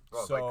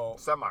 Well, so- like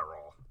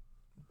semi-raw.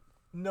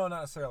 No,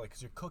 not necessarily,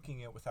 because you're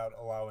cooking it without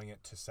allowing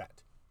it to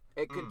set.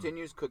 It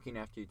continues cooking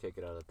after you take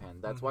it out of the pan.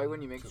 That's why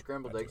when you make True,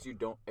 scrambled that eggs, you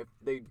don't. If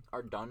they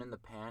are done in the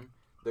pan,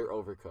 they're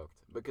overcooked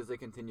because they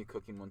continue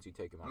cooking once you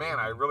take them out. Man,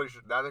 I really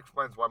should. That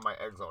explains why my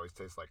eggs always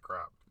taste like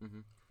crap.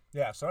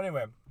 Yeah. So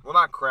anyway, Well,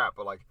 not crap,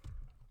 but like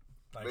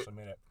I actually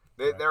made it.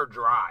 they're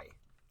dry,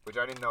 which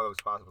I didn't know that was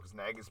possible because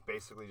an egg is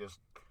basically just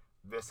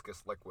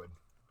viscous liquid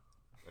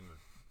in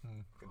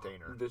the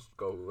container.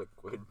 Visco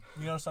liquid.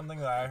 You know something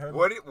that I heard?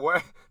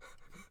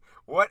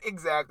 What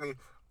exactly?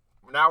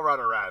 Now we're on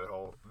a rabbit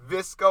hole.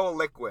 Visco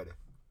liquid.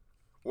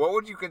 What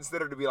would you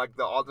consider to be like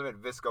the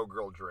ultimate Visco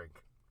girl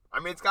drink? I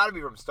mean, it's got to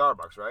be from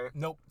Starbucks, right?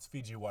 Nope, it's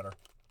Fiji water.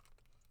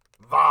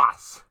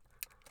 Voss.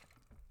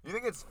 You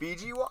think it's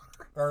Fiji water?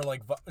 Or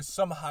like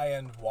some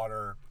high-end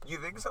water. You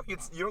think so? You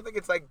don't think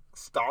it's like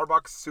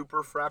Starbucks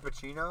super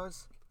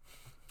frappuccinos?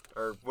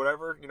 Or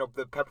whatever? You know,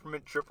 the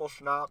peppermint triple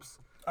schnapps?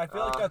 I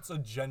feel like that's a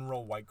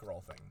general white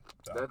girl thing.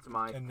 though. That's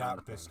my And kind not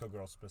of thing. Visco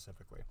girl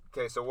specifically.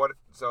 Okay, so what?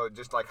 So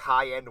just like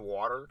high-end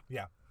water?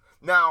 Yeah.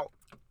 Now,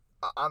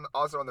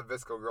 also on the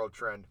Visco girl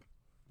trend,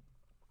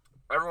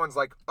 everyone's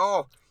like,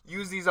 oh,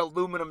 use these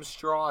aluminum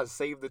straws,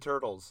 save the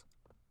turtles.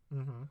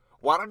 Mm-hmm.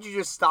 Why don't you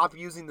just stop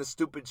using the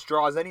stupid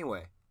straws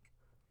anyway?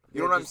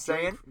 You know what I'm just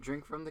drink- saying?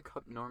 Drink from the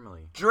cup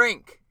normally.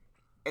 Drink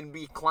and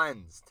be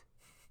cleansed.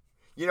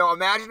 You know,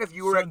 imagine if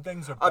you were Certain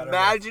things are better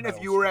imagine with if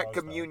metal you were at straws,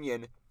 though.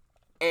 communion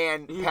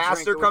and You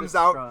pastor drank with comes a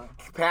out straw.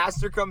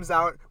 pastor comes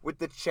out with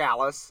the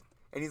chalice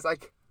and he's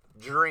like,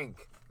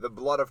 drink the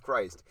blood of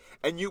Christ.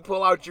 And you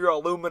pull out your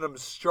aluminum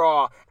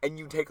straw and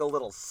you take a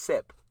little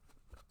sip.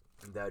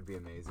 That'd be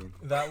amazing.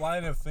 That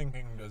line of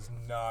thinking does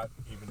not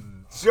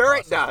even. Sure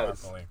it process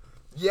does. properly.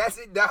 Yes,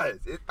 it does.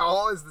 It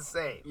all is the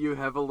same. You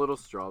have a little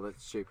straw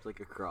that's shaped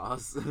like a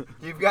cross.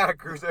 You've got a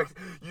crucifix.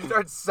 You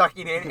start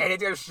sucking in, and it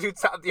just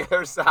shoots out the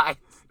other side.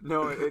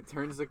 No, it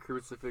turns the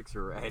crucifix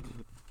red.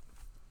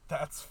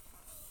 That's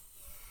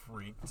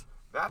freaked.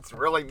 That's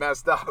really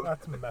messed up.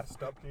 That's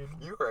messed up, dude.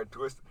 You are a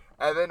twist.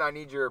 Evan, I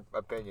need your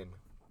opinion.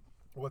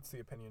 What's the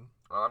opinion?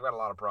 I've got a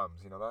lot of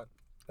problems. You know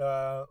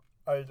that?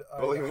 I'd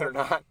Believe it or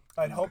not,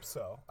 I'd hope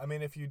so. I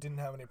mean, if you didn't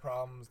have any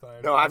problems,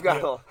 then No, I've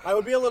got I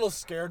would be a little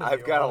scared of you.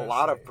 I've got a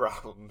lot of honestly.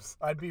 problems.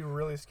 I'd be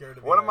really scared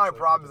of you. One of my actually, if you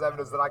problems, didn't Evan,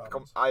 have is that any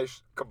I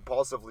problems.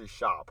 compulsively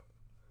shop.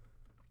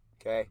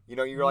 Okay, you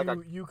know, you're like a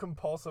you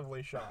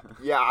compulsively shop.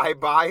 yeah. I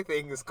buy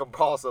things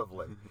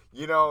compulsively.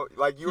 You know,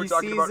 like you were He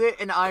talking sees about. it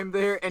and I'm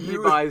there and he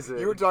you, buys it.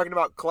 You were talking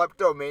about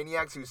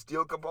kleptomaniacs who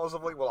steal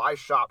compulsively. Well, I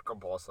shop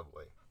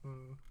compulsively.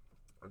 Mm.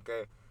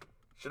 Okay,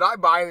 Should I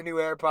buy the new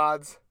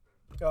AirPods?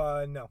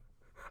 No.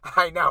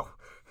 I know.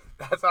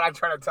 That's what I'm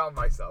trying to tell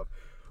myself.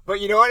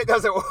 But you know what? It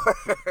doesn't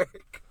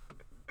work.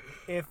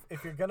 If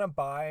you're gonna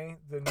buy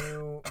the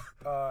new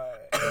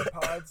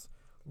AirPods,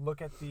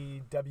 look at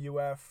the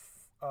WF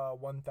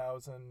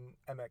 1000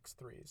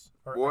 MX3s.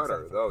 Or What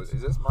are XM3s. those?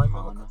 Is this my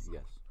milk?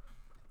 Yes.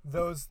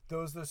 Those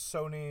are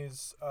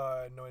Sony's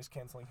noise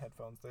canceling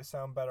headphones. They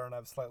sound better and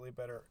have slightly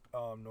better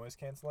noise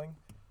canceling,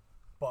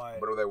 but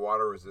But are they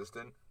water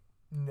resistant?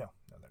 no,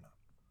 they're not.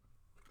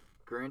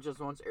 Grant just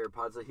wants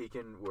AirPods that he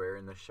can wear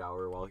in the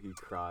shower while he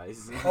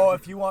cries. Oh,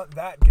 if you want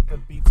that, get the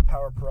Beats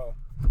Power Pro.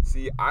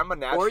 See, I'm a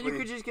naturally... Or you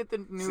could just get the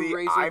new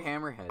Razer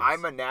Hammerheads.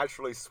 I'm a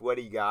naturally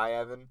sweaty guy,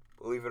 Evan.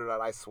 Believe it or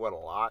not, I sweat a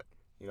lot.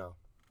 You know,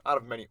 out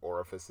of many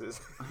orifices.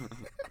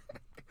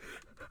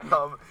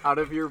 Out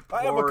of your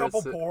I have a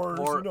couple pores,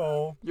 you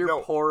know. Your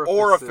no,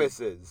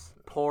 orifices.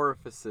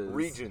 orifices.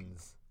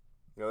 Regions.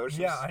 You know, there's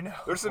some, Yeah, I know.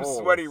 There's some Holes.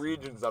 sweaty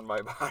regions on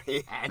my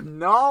body. And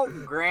no,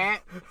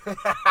 Grant.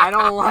 I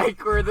don't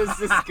like where this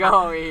is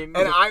going.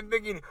 And I'm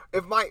thinking,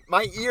 if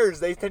my ears,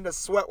 they tend to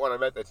sweat when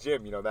I'm at the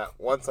gym. You know, that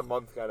once a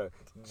month kind of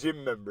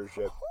gym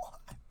membership.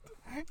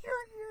 Your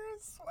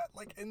ears sweat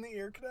like in the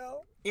ear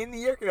canal. In the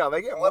ear canal,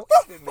 they get What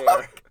moist the in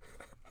there.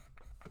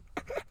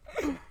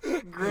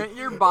 Grant,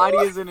 your body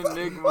is an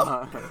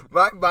enigma.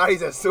 My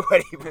body's a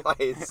sweaty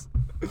place.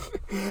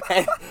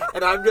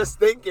 and I'm just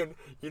thinking,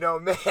 you know,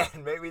 man,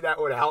 maybe that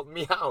would help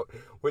me out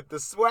with the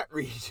sweat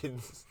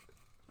regions.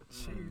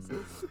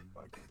 Jesus.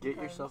 Get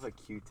yourself a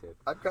Q-tip.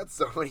 I've got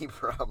so many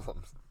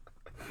problems.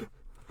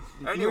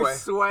 You're Anyway,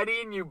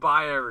 sweaty and you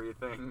buy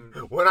everything.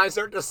 when I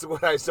start to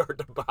sweat, I start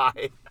to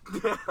buy.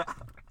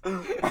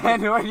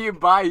 And when you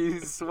buy, you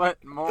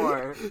sweat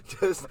more.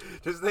 Just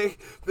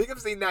think of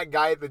seeing that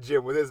guy at the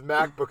gym with his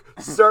MacBook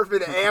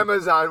surfing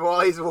Amazon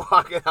while he's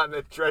walking on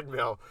the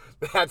treadmill.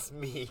 That's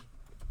me.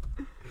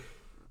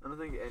 I don't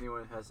think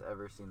anyone has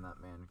ever seen that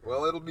man.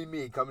 Well, it'll be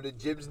me coming to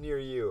gyms near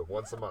you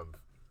once a month.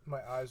 My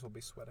eyes will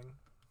be sweating.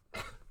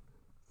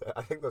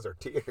 I think those are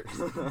tears.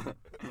 Sorry.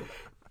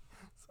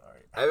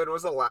 Evan, when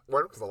was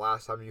the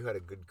last time you had a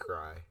good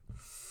cry?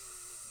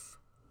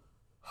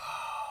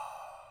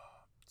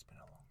 It's been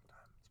a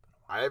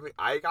long time.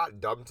 I got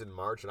dumped in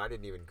March and I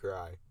didn't even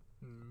cry.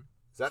 Hmm.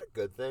 Is that a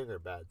good thing or a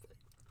bad thing?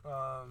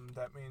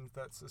 That means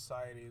that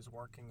society is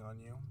working on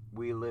you.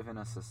 We live in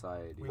a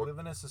society. We live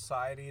in a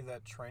society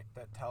that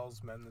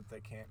tells men that they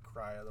can't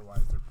cry,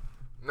 otherwise they're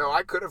No,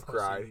 I could have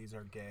cried. pussies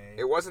or gay.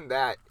 It wasn't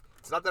that.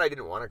 It's not that I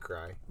didn't want to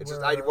cry. It's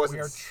just I wasn't.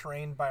 We are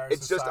trained by our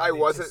it's just society I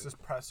wasn't. to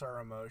suppress our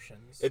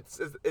emotions.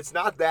 It's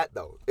not that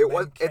though. It Men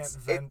was. can't It's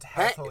vent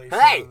hey happily, so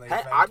hey then they hey.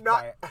 vent I'm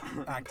not. by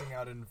acting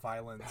out in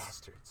violence,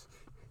 Bastards.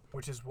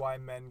 which is why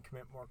men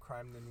commit more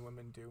crime than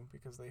women do,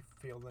 because they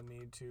feel the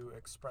need to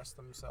express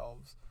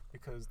themselves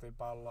because they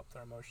bottle up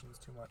their emotions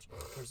too much.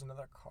 There's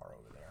another car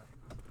over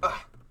there.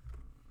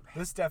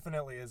 This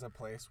definitely is a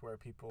place where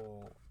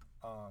people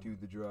Do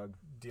the drug.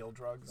 deal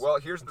drugs. Well,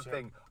 here's and the shit.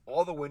 thing.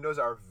 All the windows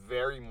are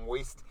very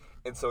moist,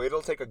 and so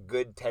it'll take a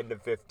good 10 to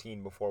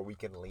 15 before we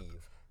can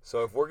leave.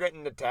 So if we're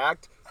getting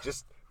attacked,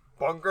 just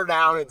bunker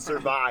down and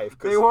survive.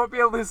 They won't be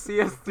able to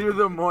see us through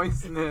the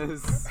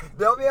moistness.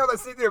 They'll be able to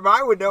see through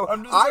my window.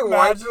 I'm just I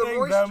wipe the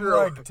imagining them moisture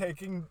like off.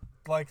 taking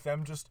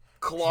them just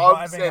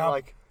Clubs driving and up.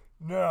 like.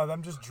 No,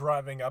 them just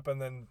driving up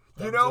and then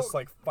You them know, just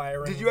like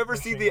firing. Did you ever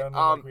see machine the gun and,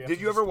 like, we have Did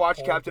to you ever just watch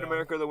hold Captain down.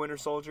 America: The Winter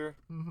Soldier?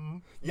 Mm-hmm.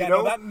 You Yeah, know,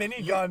 no, that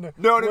minigun.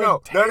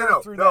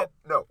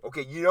 No.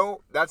 Okay, you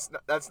know that's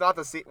not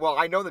the scene. Well,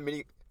 I know the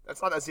mini.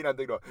 That's not that scene I'm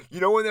thinking of. You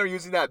know when they're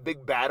using that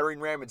big battering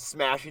ram and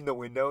smashing the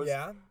windows?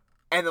 Yeah.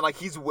 And then like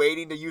he's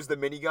waiting to use the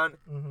minigun.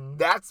 Mm-hmm.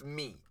 That's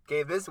me.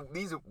 Okay, these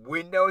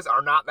windows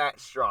are not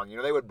that strong. You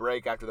know they would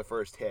break after the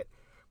first hit.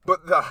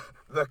 But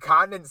the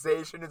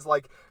condensation is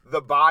like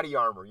the body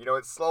armor. You know,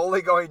 it's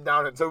slowly going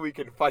down until we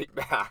can fight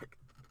back.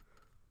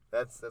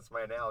 That's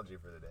my analogy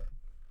for the day.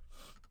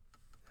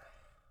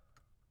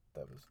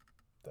 That was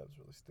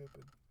really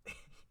stupid.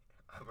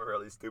 I'm a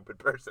really stupid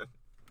person.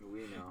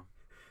 We know.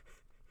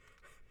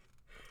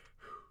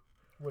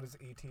 What is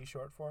ET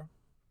short for?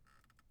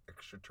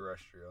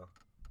 Extraterrestrial.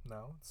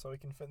 No, it's so he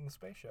can fit in the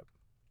spaceship.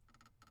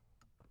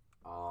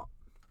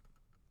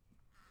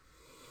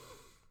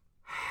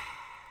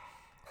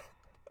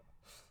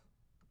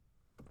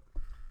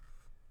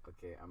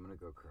 Okay, I'm gonna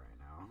go cry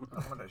now.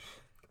 I'm gonna.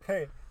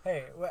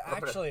 Hey, well,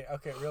 actually,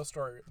 okay, real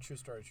story, true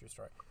story.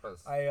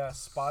 I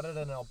spotted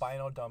an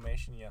albino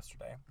Dalmatian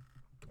yesterday.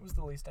 It was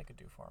the least I could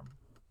do for him.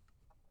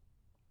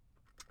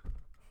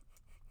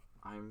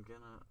 I'm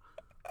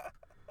gonna.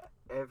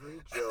 Every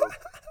joke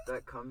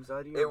that comes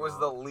out of your It was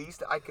the mouth,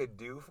 least I could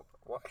do.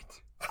 What?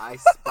 I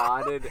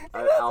spotted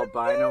an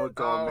albino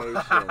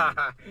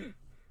Dalmatian.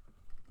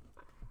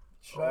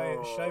 Should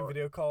I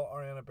video call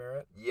Ariana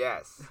Barrett?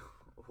 Yes.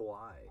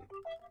 Why?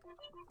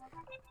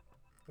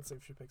 Let's see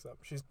if she picks up.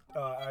 She's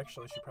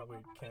actually she probably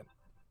can't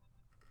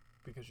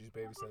because she's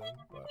babysitting.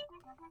 But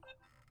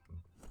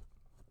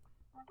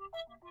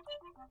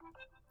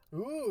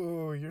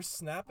ooh, you're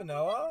snapping,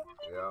 Ella.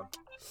 Yeah.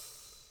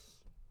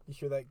 You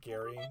hear that,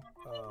 Gary?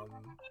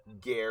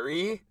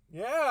 Gary?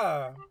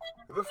 Yeah.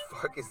 Who the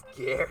fuck is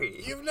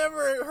Gary? You've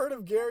never heard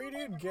of Gary,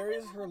 dude?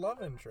 Gary's her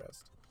love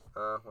interest.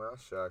 Well,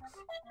 shucks.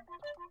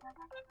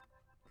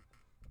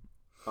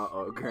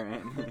 Uh-oh,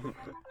 Grant.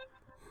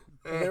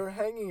 They were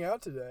hanging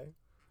out today.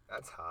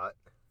 That's hot.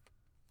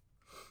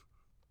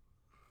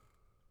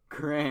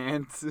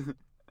 Grant.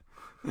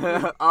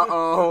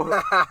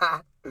 Uh-oh.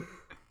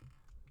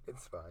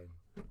 It's fine.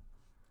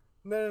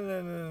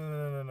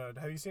 No.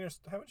 Haven't you seen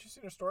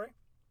her story?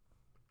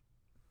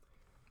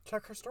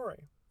 Check her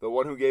story. The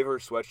one who gave her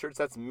sweatshirts?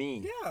 That's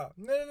me. Yeah.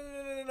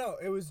 No.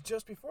 It was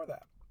just before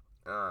that.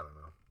 I don't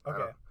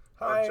know. Okay.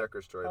 I don't check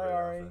her story Hi, very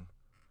Ari. often.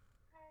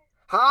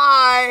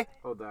 Hi!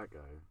 Oh, that guy.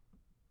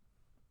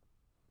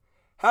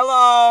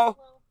 Hello!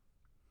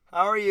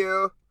 How are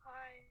you?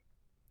 Hi.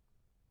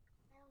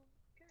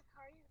 Good.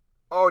 How are you?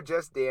 Oh,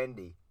 just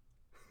dandy.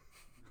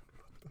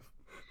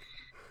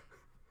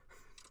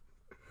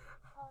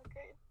 Oh,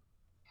 good.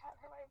 Can't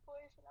hear my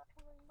voice and not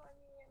coming by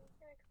me and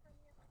gonna come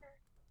in her.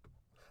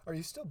 Are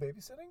you still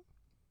babysitting?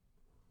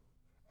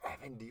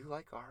 Evan, do you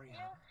like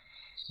Ariana?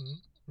 Yeah.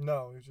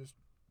 No, we've just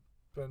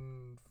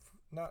been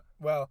not.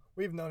 Well,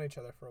 we've known each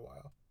other for a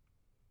while.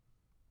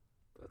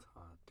 That's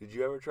hot. Did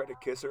you ever try to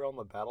kiss her on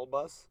the battle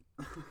bus?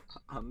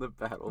 On the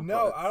battle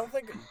No, bus. I don't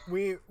think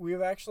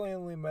we've actually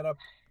only met up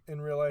in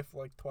real life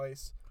like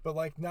twice, but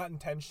like not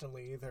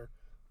intentionally either,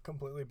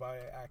 completely by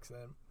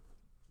accident.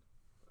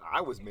 I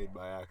was made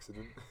by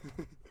accident.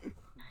 I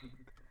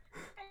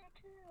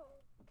do.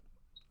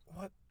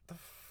 What the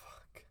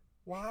fuck?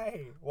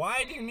 Why?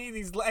 Why do you need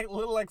these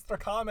little extra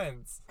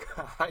comments?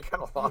 I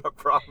got a lot of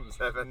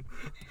problems, Evan.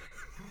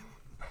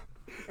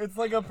 It's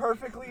like a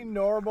perfectly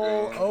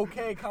normal,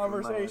 okay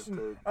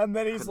conversation, and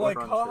then he's like,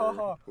 ha ha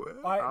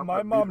ha.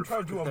 My mom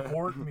tried to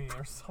abort me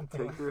or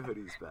something. Take your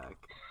hoodies back.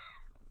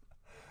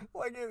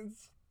 Like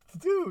it's,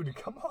 dude,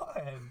 come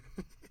on.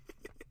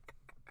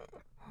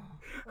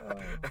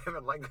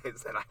 Evan, like I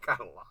said, I got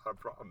a lot of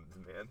problems,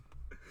 man.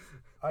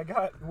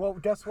 Well,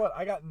 guess what?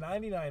 I got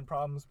 99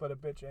 problems, but a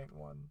bitch ain't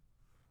one.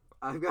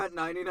 I've got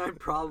 99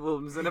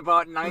 problems, and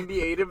about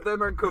 98 of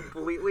them are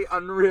completely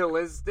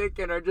unrealistic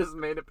and are just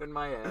made up in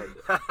my head.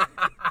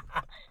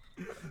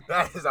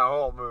 That is a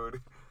whole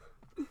mood.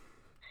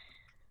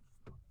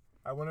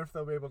 I wonder if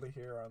they'll be able to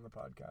hear her on the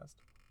podcast.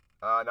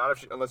 Not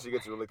unless she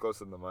gets really close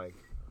to the mic.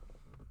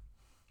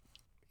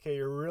 Okay,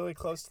 you're really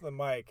close to the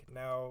mic.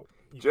 Now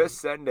Just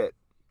send it.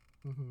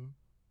 Mm-hmm.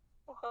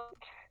 What?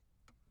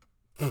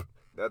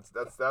 That's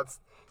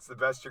the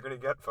best you're gonna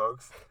get,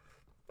 folks.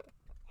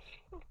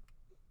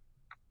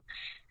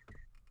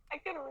 I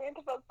could rant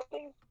about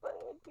things, but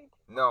it would be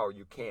No,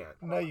 you can't.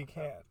 No, you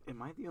can't.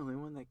 Am I the only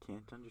one that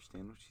can't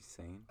understand what she's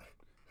saying?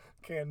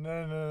 Okay,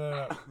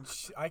 no.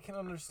 I can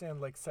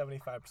understand like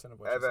 75% of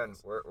what Evan, she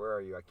says. where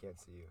are you? I can't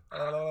see you.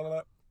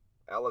 Hey,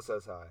 Ella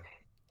says hi.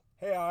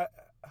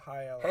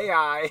 hi, Ella. Hey,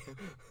 hi.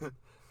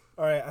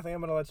 All right, I think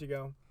I'm gonna let you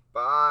go.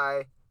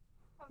 Bye.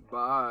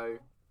 Bye.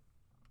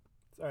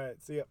 All right,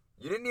 see ya.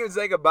 You didn't even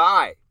say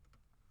goodbye.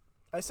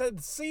 I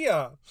said see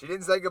ya. She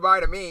didn't say goodbye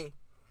to me.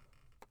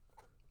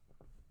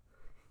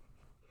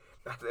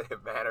 Not that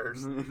it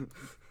matters.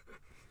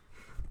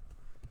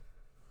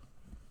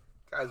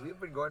 Guys, we've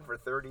been going for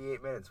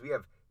 38 minutes. We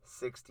have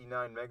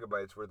 69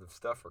 megabytes worth of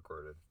stuff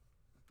recorded.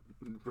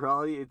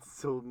 Probably it's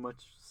so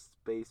much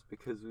space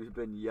because we've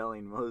been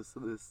yelling most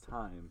of this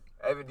time.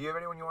 Evan, do you have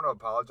anyone you want to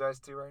apologize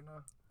to right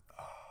now?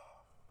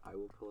 I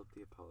will pull up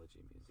the apology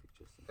music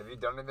just in Have you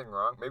done anything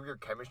wrong? Maybe your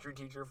chemistry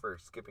teacher for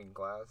skipping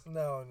class?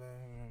 No.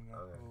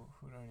 Okay.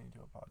 Who do I need to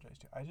apologize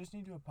to? I just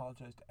need to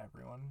apologize to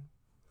everyone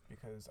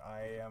because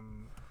I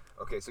am.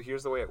 Okay, so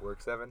here's the way it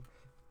works, Evan.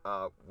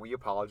 We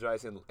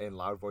apologize in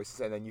loud voices,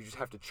 and then you just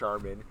have to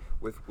charm in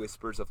with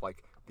whispers of,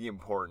 like, the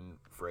important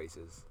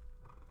phrases.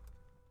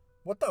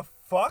 What the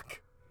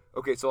fuck?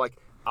 Okay, so, like,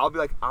 I'll be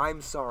like, I'm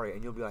sorry,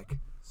 and you'll be like,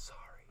 sorry,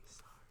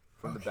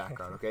 from the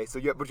background, okay? So,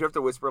 but you have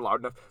to whisper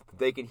loud enough that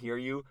they can hear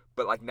you,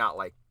 but, like, not,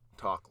 like,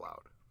 talk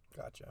loud.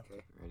 Gotcha.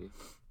 Okay? Ready?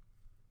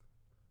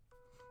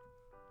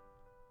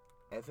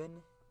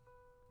 Evan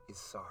is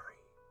sorry.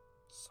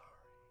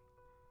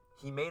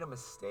 He made a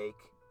mistake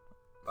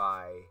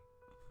by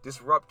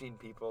disrupting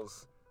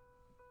people's...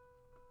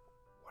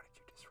 What did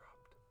you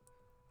disrupt?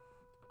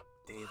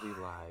 Daily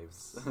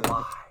lives.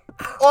 Why?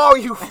 Oh,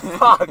 you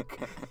fuck!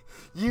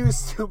 You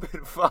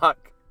stupid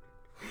fuck!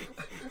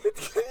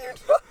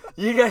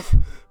 You just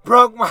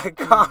broke my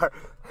car!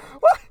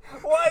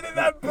 Why did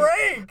that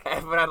break?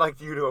 Evan, I'd like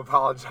you to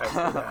apologize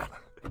for that.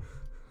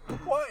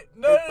 What?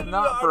 No, It's I'm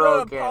not not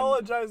broken.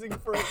 apologizing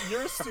for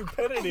your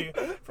stupidity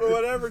for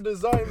whatever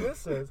design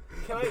this is.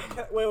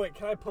 Wait,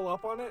 can I pull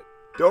up on it?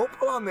 Don't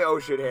pull on the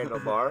ocean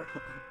handlebar.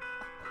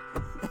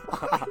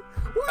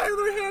 Why are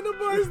there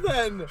handlebars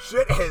then?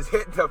 Shit has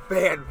hit the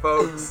fan,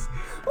 folks.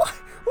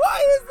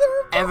 Why is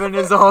there a Evan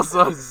is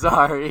also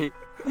sorry.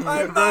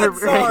 I'm not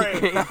sorry.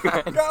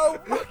 breaking. Go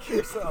fuck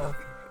yourself.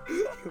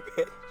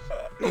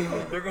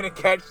 You're gonna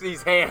catch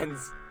these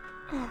hands.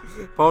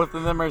 Both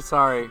of them are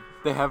sorry.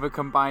 They have a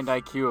combined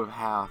IQ of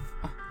half.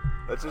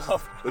 Let's just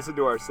listen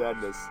to our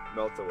sadness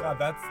melt away. God,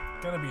 that's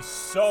gonna be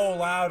so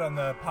loud on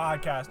the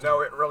podcast.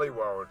 No, it really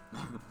won't.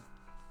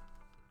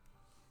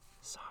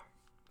 Sorry.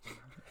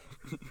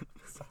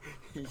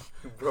 You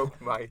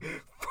broke my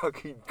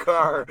fucking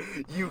car.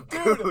 You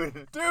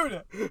goon.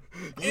 Dude,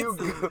 You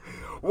goon.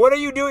 What are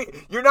you doing?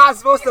 You're not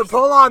supposed to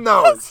pull on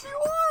those. you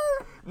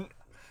are.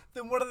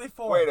 Then what are they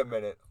for? Wait a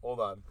minute. Hold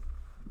on.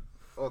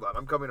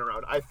 I'm coming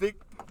around. I think.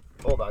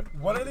 Hold on.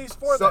 What are these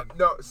for then?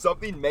 No,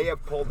 something may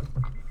have pulled.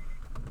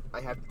 I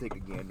have to take a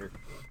gander.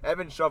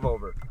 Evan, shove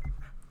over.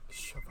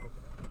 Shove over.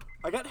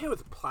 I got hit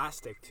with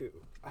plastic too.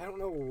 I don't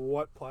know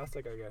what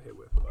plastic I got hit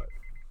with, but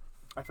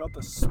I felt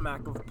the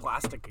smack of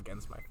plastic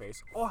against my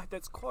face. Oh,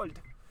 that's cold.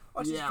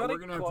 Oh, Yeah, very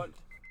we're gonna have cold.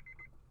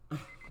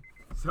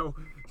 So,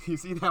 you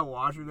see that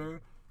washer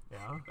there?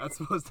 Yeah. That's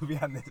supposed to be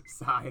on this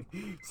side.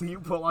 So you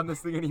pull on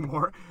this thing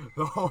anymore,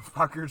 the whole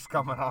fucker's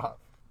coming off.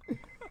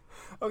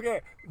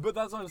 Okay, but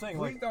that's what I'm saying.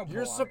 Please Like, don't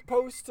you're pull on it.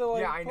 supposed to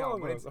like. Yeah, I pull know,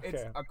 on but those. it's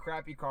Okay. a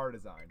crappy car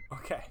design.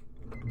 Okay.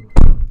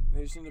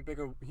 You just need a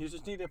bigger. You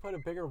just need to put a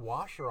bigger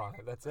washer on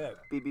it. That's it.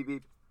 Beep beep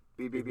beep.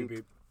 Beep beep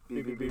beep.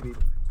 Beep beep beep.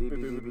 Beep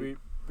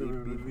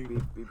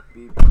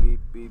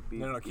beep beep.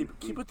 No,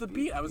 keep with the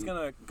beat. I was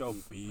gonna go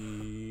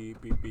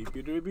beep beep beep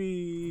beep beep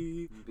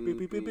beep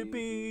beep beep beep beep beep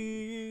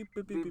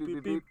beep beep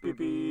beep beep beep beep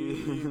beep.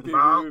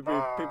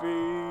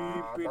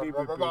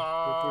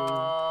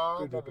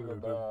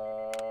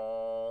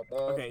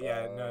 Okay,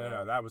 yeah,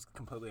 no, that was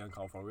completely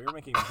uncalled for. We were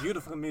making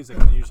beautiful music,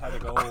 and you just had to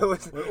go.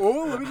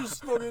 Oh, let me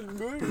just fucking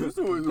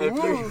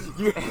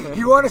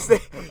You want to stay?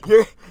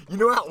 You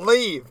know what?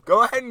 Leave.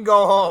 Go ahead and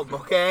go home,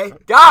 okay?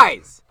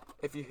 Guys,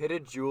 if you hit a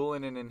jewel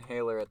in an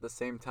inhaler at the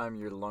same time,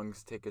 your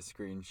lungs take a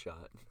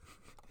screenshot.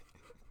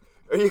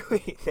 Are you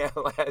eating that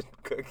last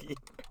cookie?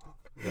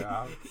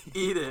 Yeah.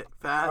 Eat it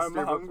faster I'm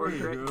before hungry,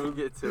 Grant can dude.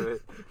 get to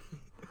it.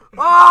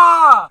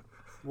 Ah!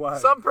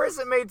 What? Some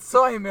person made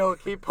soy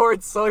milk. He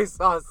poured soy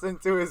sauce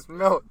into his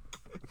milk.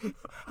 Did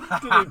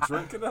he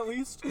drink it at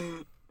least?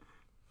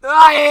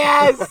 Ah,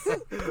 yes!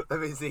 Let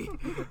me see.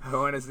 I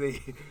want to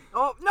see.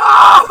 Oh,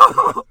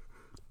 no!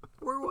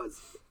 Where was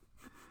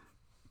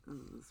it?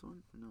 This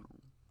one? No.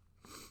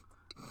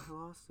 I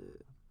lost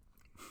it.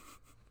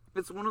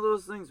 It's one of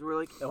those things where,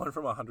 like... It went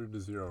from 100 to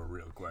 0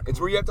 real quick. It's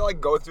where you have to like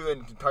go through the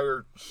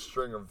entire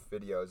string of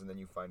videos and then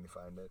you finally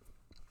find it.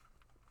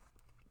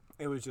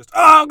 It was just,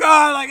 oh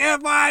god, I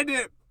can't find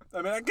it.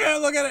 I mean, I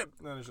can't look at it.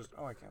 And then it's just,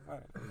 oh, I can't find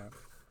it. Never mind.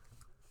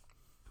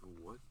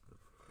 What?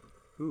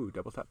 Ooh,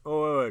 double tap.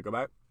 Oh, wait, go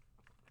back.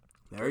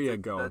 There you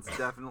go. That's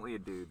definitely a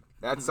dude.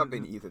 That's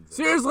something Ethan said.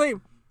 Seriously?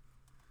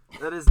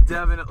 That is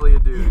definitely a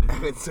dude.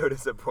 I've been so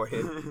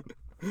disappointed.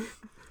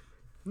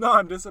 No,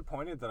 I'm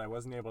disappointed that I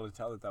wasn't able to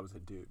tell that that was a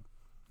dude.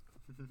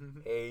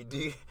 Hey,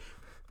 dude.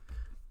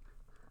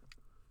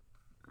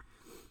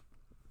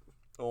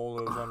 Oh,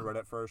 it was on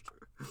Reddit first.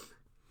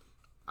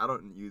 I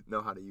don't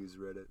know how to use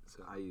Reddit,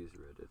 so I use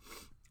Reddit.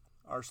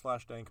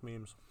 r/dank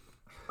memes.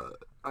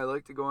 I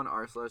like to go on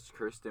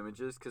r/cursed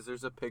images because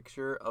there's a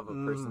picture of a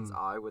person's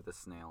eye with a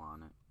snail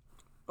on it.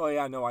 Oh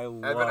yeah, no, I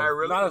love. Evan, I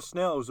really- Not a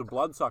snail. It was a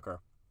bloodsucker.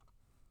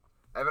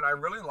 Evan, I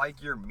really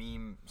like your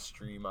meme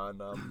stream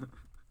on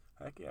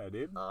Heck yeah,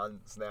 dude. on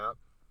Snap.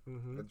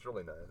 Mm-hmm. It's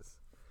really nice.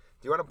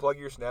 Do you want to plug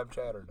your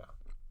Snapchat or no?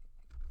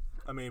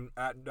 I mean,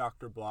 at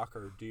Dr.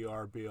 Blocker,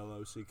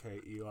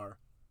 DrBlocker.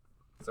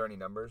 Is there any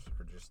numbers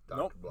or just Dr.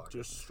 Nope, Blocker?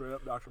 just straight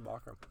up Dr.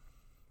 Blocker.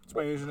 It's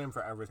my username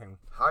for everything.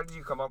 How did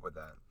you come up with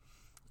that?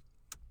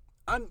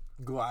 I'm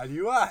glad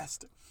you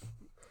asked.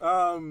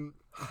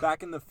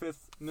 Back in the it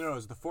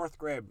was the 4th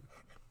grade.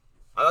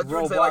 I thought you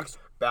would say like Roblox.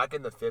 back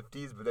in the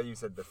 50s, but then you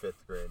said the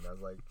 5th grade, and I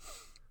was like,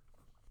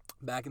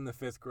 Back in the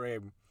 5th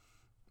grade,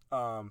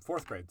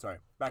 4th grade, sorry.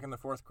 Back in the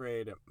 4th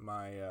grade,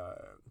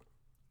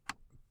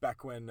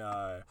 back when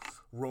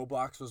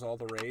Roblox was all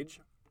the rage.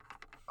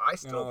 I You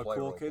still know, the play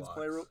cool Roblox. kids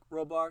play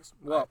Roblox.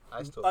 Well,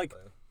 I still like, play.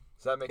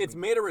 Does that make it's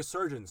me... made a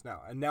resurgence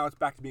now, and now it's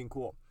back to being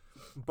cool.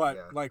 But,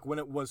 Yeah. like, when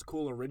it was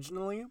cool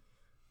originally,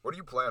 What do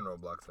you play on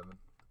Roblox, Evan?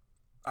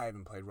 I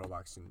haven't played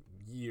Roblox in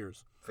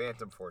years.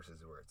 Phantom Forces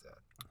is where it's at.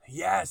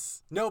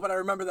 Yes! No, but I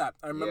remember that.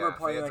 I remember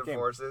playing Phantom that game.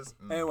 Forces.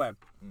 Anyway,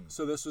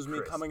 so this was me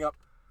Chris. coming up,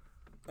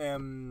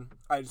 and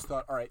I just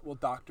thought, all right, well,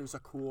 Doctor's a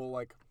cool,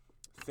 like,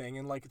 thing,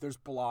 and, like, there's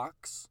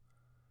blocks.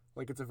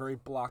 Like, it's a very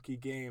blocky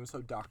game,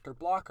 so Dr.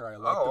 Blocker. I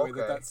like the way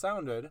okay. that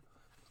sounded.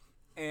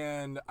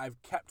 And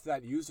I've kept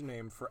that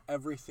username for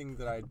everything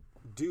that I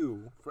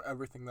do, for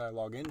everything that I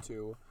log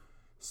into,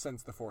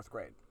 since the 4th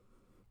grade.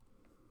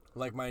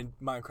 Like, my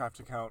Minecraft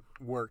account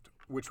worked,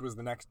 which was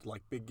the next,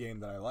 like, big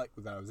game that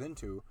I was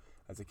into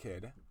as a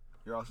kid.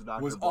 You're also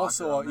Dr. Was Blocker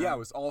also on that. it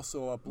was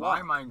also a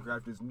block. My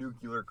Minecraft is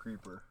Nuclear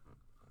Creeper.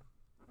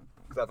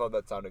 Because I thought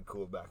that sounded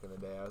cool back in the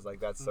day. I was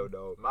like, that's so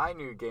dope. My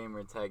new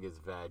gamer tag is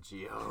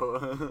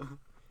Vagio.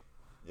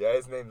 Yeah,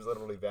 his name's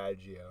literally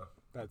Vagio.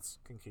 That's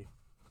kinky.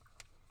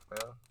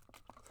 Yeah,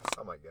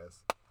 some I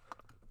guess.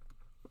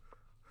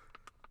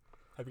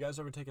 Have you guys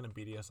ever taken a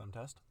BDSM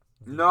test?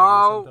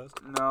 No, BDSM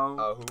test?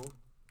 no. Who?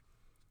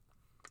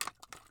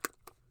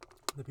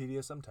 The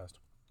BDSM test.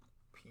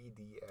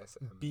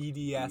 BDSM.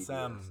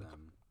 BDSM.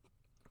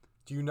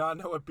 Do you not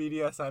know what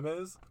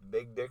BDSM is?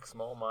 Big dick,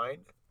 small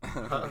mind. I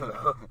don't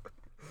know.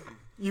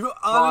 You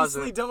Pause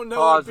honestly it. don't know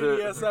Pause what it.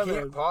 BDSM We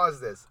can't is. pause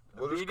this.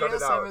 We'll just cut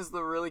it out. BDSM is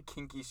the really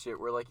kinky shit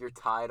where like you're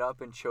tied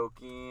up and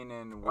choking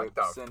and What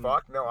whips the and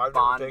fuck? No, I've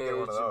never bondage taken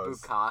one of and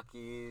those.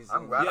 bukkakis I'm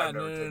and glad Yeah, I've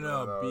never taken one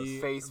of those.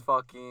 B- face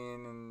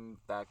fucking and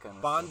that kind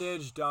of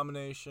Bondage,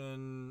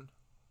 domination,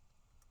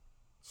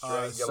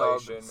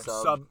 Strangulation.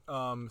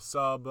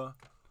 sub-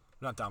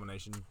 not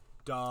domination,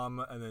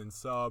 dom, and then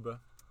sub, stuff.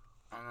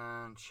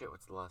 And shit,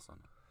 what's the last one?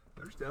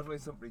 There's definitely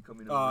somebody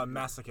coming over. here.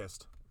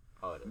 masochist.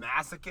 Oh, it is.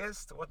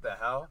 Masochist? What the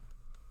hell?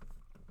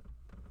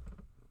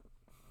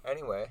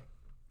 Anyway,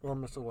 Or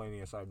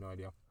miscellaneous, I have no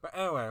idea. But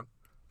anyway,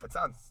 that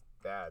sounds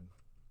bad.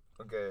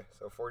 Okay,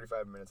 so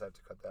 45 minutes. I have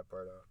to cut that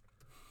part out.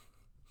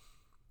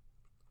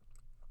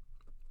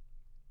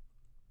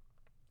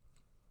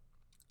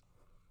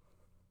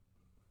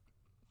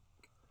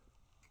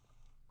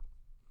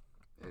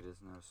 It is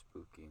now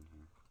spooky in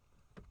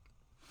here.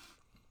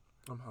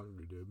 I'm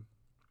hungry, dude.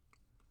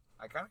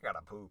 I kind of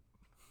gotta poop.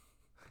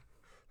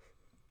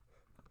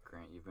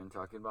 Grant, you've been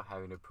talking about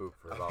having to poop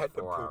for I about had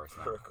to 4 poop hours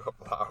for now. a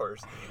couple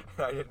hours.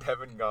 I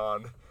haven't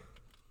gone.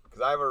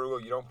 Because I have a rule,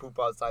 you don't poop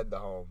outside the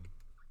home.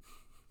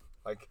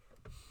 Like,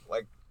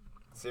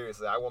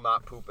 seriously, I will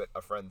not poop at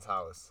a friend's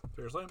house.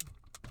 Seriously?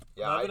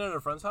 Yeah, Not even at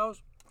a friend's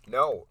house?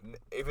 no.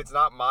 If it's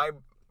not my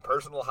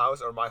personal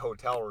house or my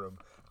hotel room,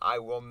 I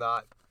will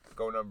not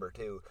go number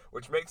 2.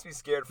 Which makes me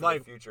scared for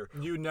Like- the future.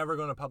 You would never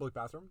go in a public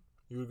bathroom?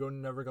 You would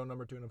never go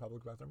number 2 in a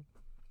public bathroom?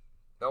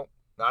 Nope.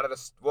 Not at a...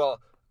 Well,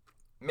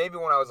 maybe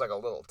when I was like a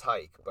little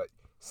tyke, but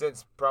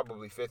since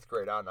probably 5th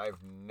grade on,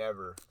 I've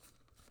never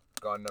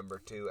gone number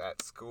 2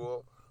 at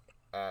school,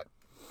 at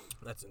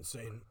That's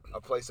insane.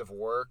 a place of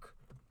work.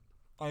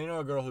 I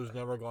know a girl who's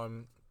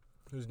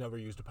never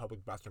used a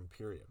public bathroom,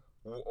 period.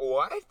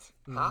 What?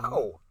 Mhm.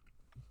 How?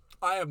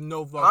 I have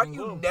no fucking How do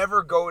you clue.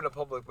 never go in a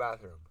public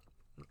bathroom?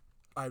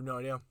 I have no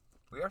idea.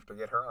 We have to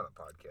get her on the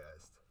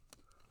podcast.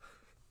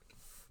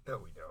 No,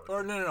 we don't.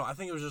 Or no. I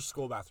think it was just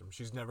school bathroom.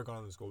 She's never gone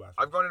in the school bathroom.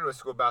 I've gone into a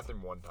school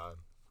bathroom one time.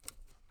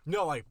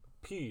 No, like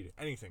peed,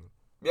 anything.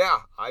 Yeah,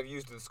 I've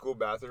used the school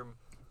bathroom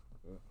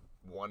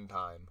one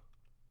time.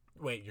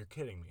 Wait, you're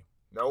kidding me.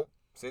 Nope.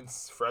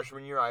 Since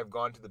freshman year, I've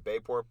gone to the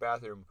Bayport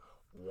bathroom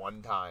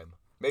one time.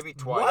 Maybe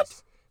twice.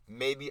 What?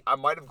 Maybe I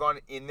might have gone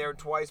in there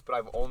twice, but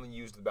I've only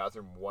used the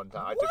bathroom one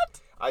time.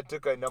 What? I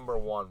took a number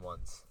 1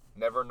 once.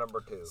 Never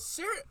number 2.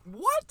 Serious?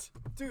 What?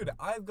 Dude,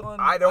 I've gone.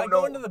 I don't go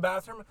know. into the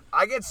bathroom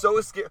I get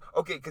so scared.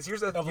 Okay, because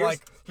here's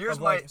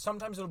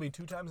sometimes it'll be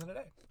 2 times in a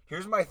day.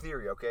 Here's my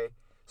theory, okay?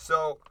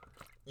 So,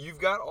 you've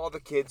got all the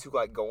kids who,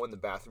 like, go in the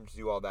bathroom to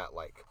do all that,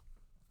 like,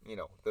 you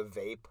know, the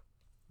vape.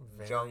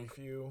 Very Junk.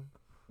 few.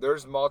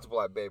 There's multiple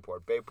at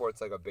Bayport.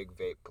 Bayport's, like, a big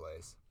vape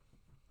place.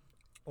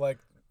 Like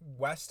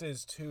West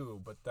is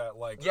too, but that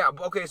like Yeah,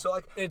 okay, so,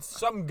 like, it's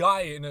some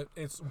guy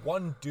it's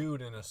one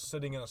dude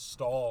sitting in a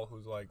stall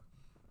who's like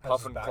has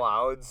his puffing back-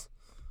 clouds.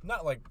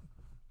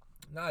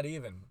 Not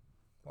even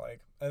like,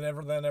 and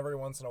every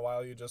once in a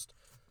while you just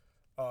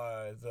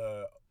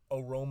the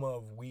aroma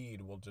of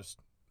weed will just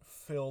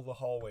fill the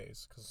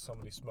hallways because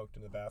somebody smoked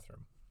in the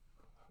bathroom.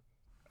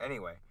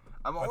 Anyway,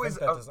 I'm I always...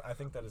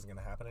 think that isn't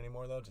gonna happen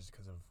anymore though, just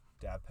because of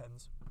dab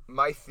pens.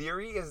 my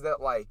theory is that,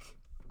 like,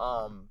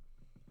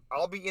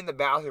 I'll be in the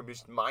bathroom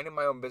just minding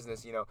my own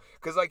business, you know?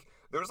 Because, like,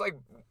 there's, like,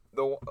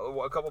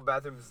 a couple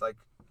bathrooms, like,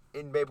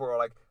 in Bayport where,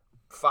 like,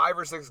 5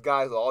 or 6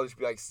 guys will all just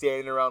be, like,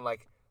 standing around,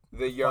 like,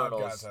 the Five urinals.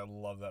 Guys, I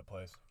love that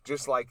place.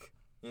 Just, like,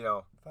 you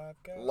know, Five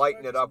Guys,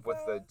 lighting it burgers up and with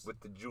fries.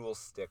 the jewel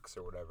sticks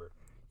or whatever,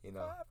 you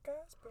know? Five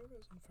Guys,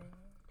 burgers and fries.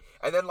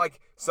 And then, like,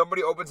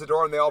 somebody opens the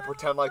door and they all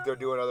pretend like they're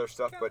doing other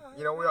stuff, but,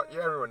 you know,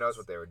 everyone knows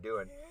what they were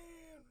doing.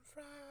 And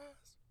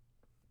fries.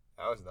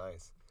 That was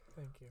nice.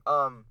 Thank you.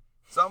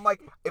 So I'm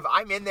like, if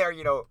I'm in there,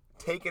 you know,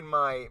 taking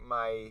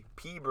my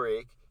pee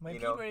break, My you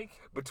pee know, break.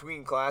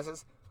 between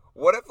classes,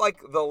 what if, like,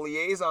 the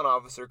liaison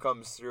officer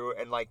comes through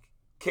and, like,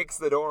 kicks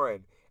the door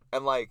in,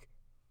 and, like,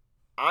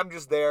 I'm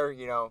just there,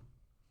 you know,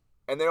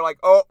 and they're like,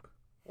 oh,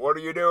 what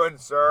are you doing,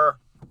 sir?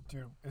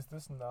 Dude, is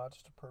this not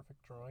just a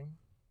perfect drawing?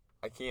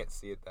 I can't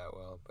see it that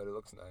well, but it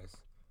looks nice.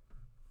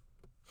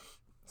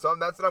 So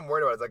that's what I'm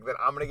worried about. It's like that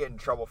I'm gonna get in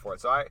trouble for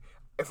it. So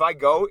if I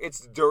go,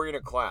 it's during a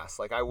class.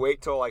 Like, I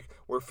wait till, like,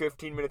 we're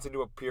 15 minutes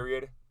into a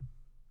period.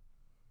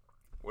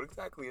 What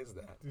exactly is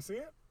that? Do you see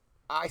it?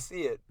 I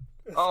see it.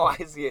 Oh, I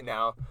see it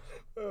now.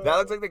 That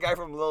looks like the guy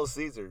from Little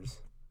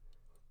Caesars.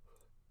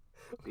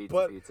 Pizza,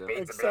 But- pizza.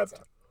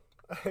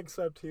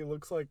 Except he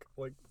looks like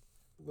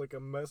a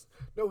mess.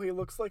 No, he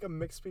looks like a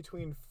mix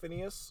between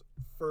Phineas,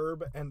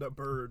 Ferb, and a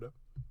bird.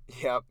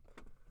 Yep.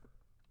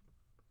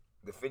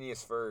 The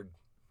Phineas Ferb.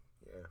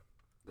 Yeah.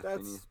 The That's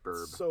Phineas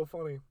Burb. so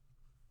funny.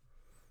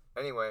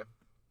 Anyway,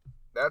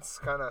 that's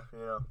kind of, you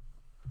know,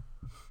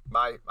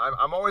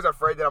 I'm always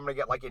afraid that I'm gonna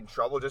get, like, in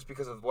trouble just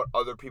because of what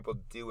other people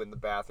do in the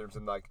bathrooms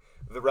and, like,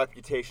 the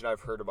reputation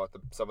I've heard about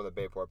some of the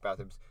Bayport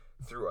bathrooms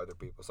through other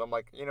people. So I'm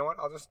like, you know what?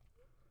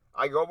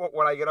 I go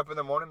when I get up in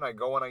the morning. And I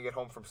go when I get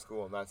home from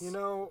school, and that's. You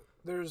know,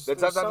 there's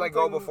Sometimes I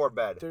go something- before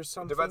bed. There's It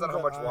something depends on how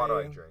that much water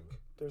I drink.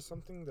 There's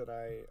something that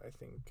I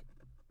think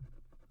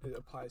it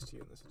applies to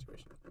you in this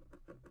situation.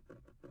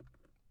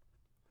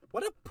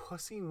 What a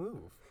pussy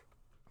move.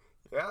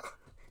 Yeah.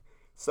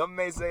 Some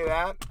may say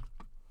that.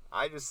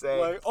 I just say.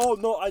 Like, oh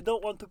no, I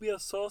don't want to be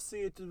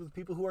associated with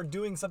people who are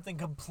doing something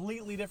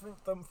completely different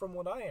from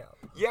what I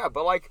am. Yeah,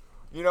 but like,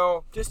 you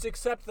know. Just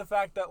accept the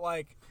fact that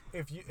like,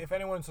 if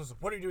anyone says,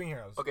 "What are you doing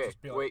here?" Okay,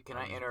 just be like, wait, can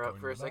 "I'm I just interrupt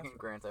going for a to the second? bathroom."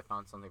 Grant, I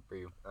found something for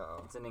you.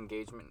 Uh-oh. It's an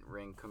engagement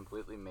ring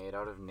completely made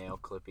out of nail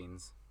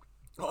clippings.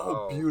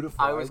 Oh. beautiful!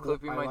 I was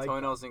clipping my like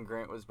toenails and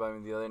Grant was by me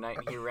the other night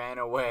and he ran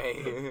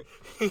away.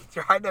 He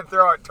tried to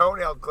throw a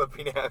toenail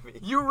clipping at me.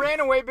 You ran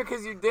away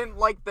because you didn't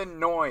like the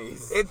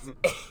noise.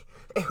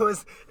 It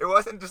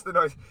wasn't just the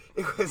noise.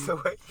 It was the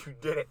way you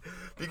did it.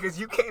 Because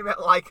you came at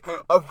like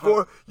a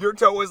 4. Your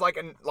toe was like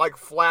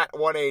flat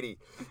 180.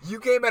 You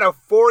came at a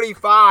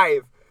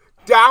 45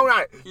 down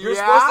on it. You're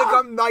supposed to Yeah?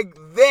 come like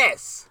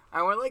this.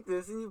 I went like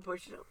this and you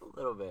pushed it up a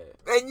little bit.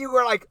 And you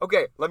were like,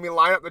 okay, let me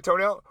line up the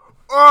toenail.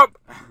 Up,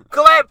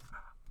 clip,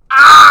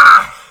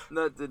 ah!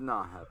 That did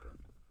not happen.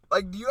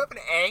 Like, do you have an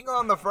angle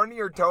on the front of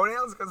your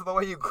toenails because of the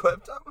way you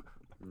clipped them?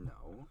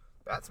 No.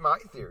 That's my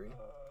theory.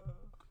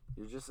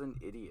 You're just an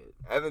idiot.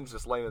 Evan's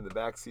just laying in the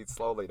back seat,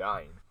 slowly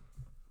dying,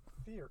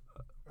 Theory.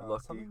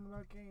 Lucky. Something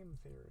about game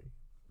theory.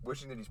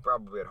 wishing that he's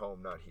probably at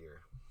home, not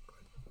here.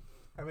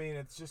 I mean,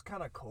 it's just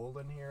kind of cold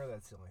in here.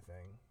 That's the only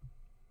thing.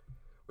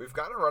 We've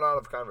kind of run out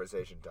of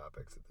conversation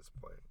topics at this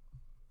point.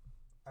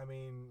 I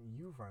mean,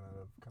 you've run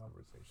out of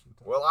conversation.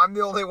 Well, I'm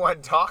the only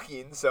one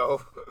talking,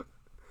 so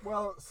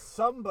Well,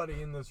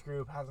 somebody in this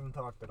group hasn't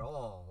talked at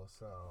all,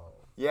 so.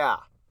 yeah.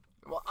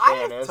 Well, I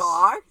have Janice.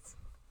 talked.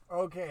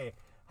 Okay,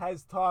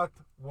 has talked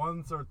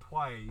once or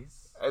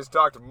twice. Has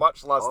talked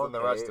much less than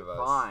the rest of us.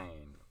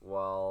 Fine.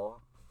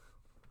 Well,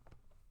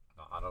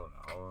 I don't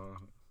know.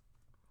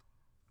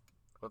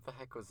 What the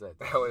heck was that?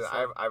 Did That you was,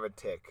 say- I have a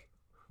tick.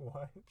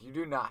 What? You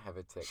do not have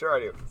a tick. Sure I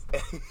do.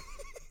 Grant.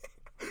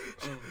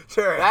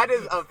 Sure. That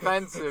is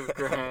offensive,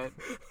 Grant.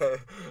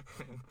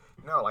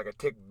 No, like a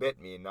tick bit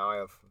me, and now I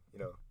have,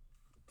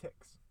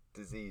 Ticks.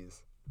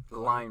 disease.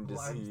 Lyme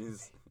Lyme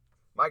disease.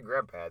 My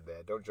grandpa had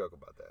that. Don't joke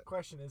about that.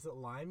 Question, is it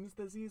Lyme's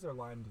disease or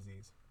Lyme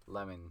disease?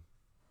 Lemon.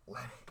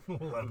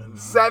 Lemon.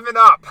 7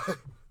 Up!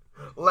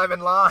 Lemon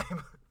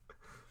lime.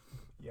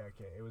 Yeah,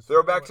 okay. It was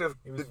Throw funny back when- to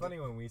It was the- funny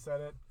when we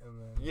said it, and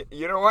then.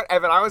 You know what,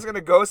 Evan? I was going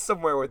to go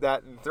somewhere with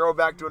that and throw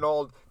back to an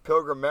old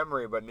pilgrim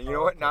memory, but you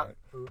know what? Not. Okay.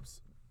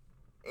 Oops.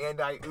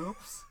 And I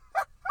oops.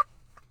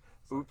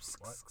 Oops.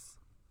 What?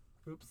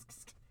 Oops.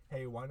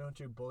 Hey, why don't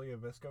you bully a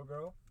Visco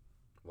girl?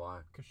 Why?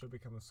 Because she'll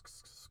become a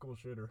school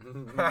shooter.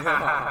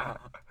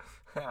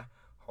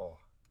 Oh.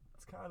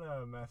 It's kind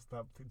of messed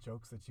up, the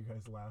jokes that you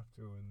guys laugh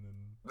to, and then.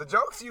 The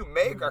jokes you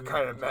make are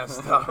kind of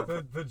messed up.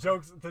 the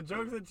jokes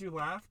that you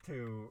laugh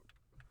to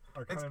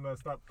are kind of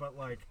messed up, but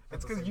like. at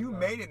It's the because same you time-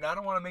 made it, and I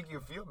don't want to make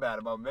you feel bad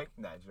about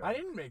making that joke. I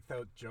didn't make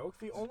that joke.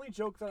 The only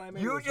joke that I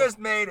made You was just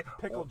the made.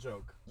 pickle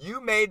joke. You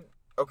made.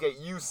 Okay,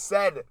 you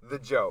said the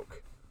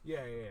joke. Yeah,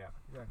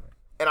 exactly.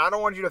 And I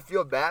don't want you to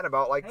feel bad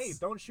about, like. Hey,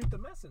 don't shoot the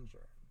messenger.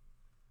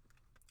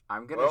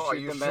 I'm gonna well, shoot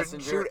you the shouldn't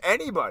messenger. shoot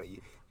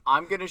anybody.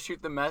 I'm gonna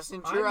shoot the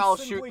messenger. I'm I'll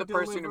shoot simply the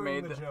person who delivering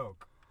made the the.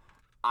 joke.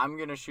 I'm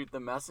gonna shoot the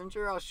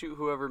messenger. I'll shoot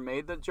whoever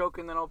made the joke,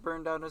 and then I'll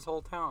burn down his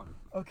whole town.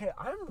 Okay,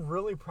 I'm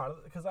really proud of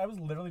it because I was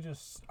literally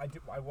just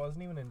I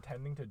wasn't even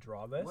intending to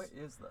draw this.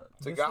 is that?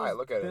 It's a This guy. was-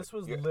 Look at it. this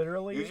was You-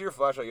 literally- Use your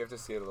flashlight. You have to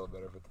see it a little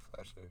better with the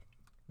flashlight.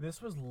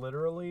 This was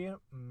literally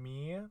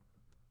me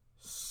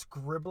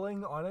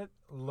scribbling on it,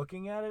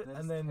 looking at it,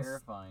 and then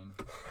terrifying.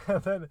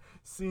 and then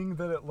seeing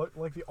that it looked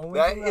like the only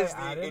That thing is that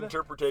I the added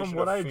interpretation from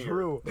what of I fear.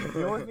 drew.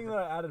 The only thing that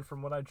I added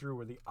from what I drew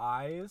were the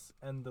eyes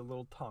and the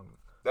little tongue.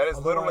 That is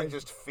literally Otherwise-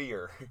 just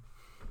fear.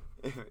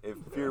 if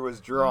fear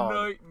was drawn.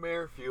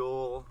 Nightmare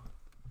fuel.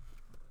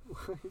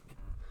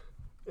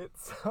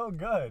 It's so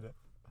good.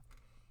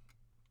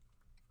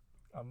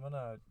 I'm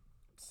gonna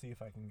see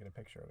if I can get a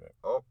picture of it.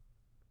 Oh,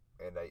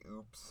 and I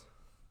oops.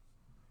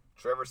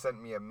 Trevor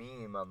sent me a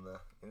meme on the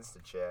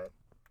Insta chat.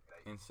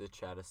 Insta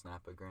chat a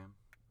snapagram.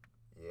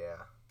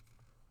 Yeah.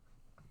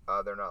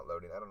 They're not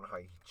loading. I don't know how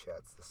he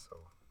chats this so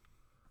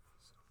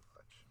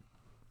much.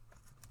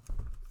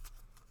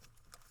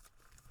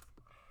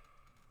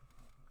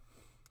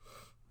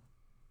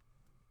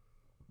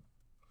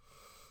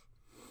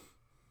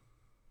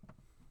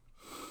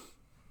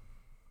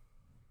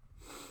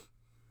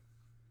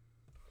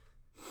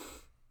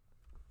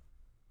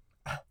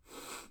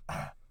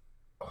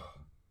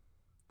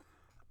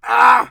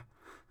 Ah!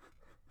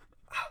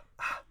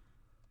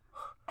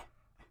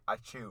 I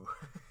chew.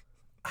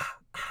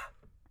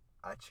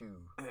 I chew.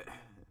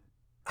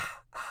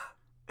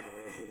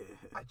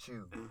 I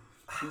chew.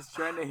 He's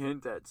trying to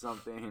hint at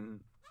something.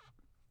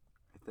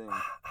 I think.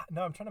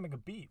 No, I'm trying to make a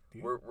beat,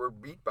 dude. We're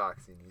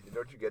beatboxing.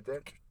 Don't you get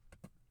that?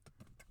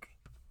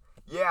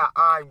 Yeah,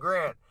 I'm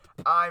Grant.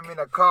 I'm in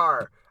a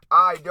car.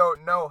 I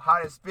don't know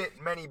how to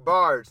spit many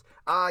bars.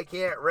 I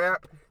can't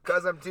rap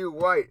 'cause I'm too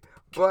white.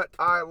 but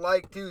I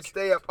like to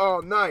stay up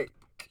all night.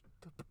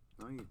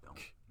 No, you don't.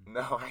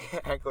 No,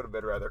 I go to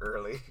bed rather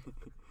early.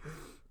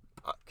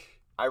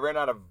 I ran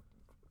out of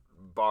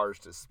bars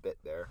to spit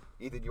there.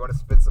 Ethan, you want to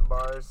spit some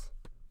bars?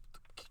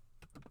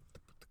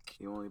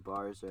 The only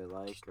bars I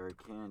like are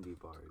candy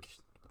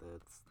bars.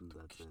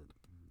 That's it.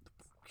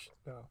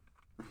 No.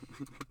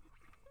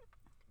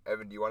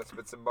 Evan, do you want to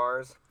spit some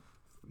bars?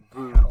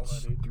 Hell,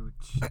 dude.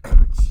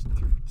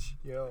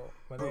 Yo,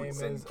 my name Boots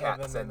is and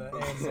cats Evan, and and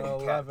boots I'm and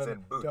 11. cats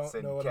and boots Don't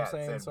and know what I'm cats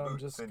saying, and so I'm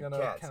boots just and gonna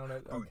cats. count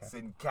it. Boots Okay.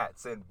 and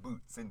cats and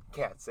boots and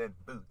cats and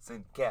boots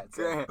and cats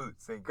Grant. and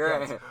boots and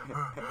Grant. cats.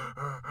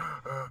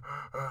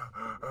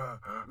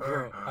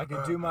 Grant. I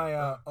could do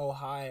my oh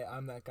hi,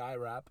 I'm that guy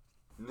rap.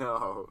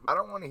 No. I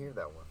don't want to hear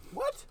that one.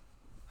 What?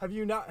 Have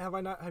you not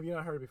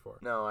heard it before?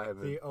 No, I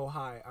haven't. The oh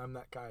hi, I'm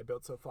that guy,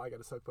 built so fly, got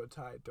a silk bow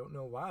tie. Don't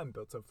know why I'm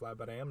built so fly,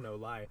 but I am no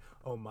lie.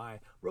 Oh my,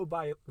 roll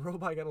by,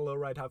 got a low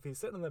ride huffy,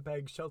 sitting on the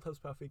bag, shell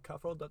toast puffy,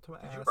 cuff rolled up to my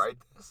Did ass. you write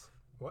this?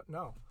 What?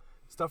 No.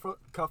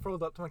 Cuff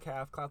rolled up to my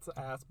calf, clots of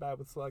ass, bad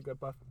with slag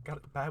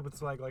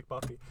like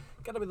Buffy.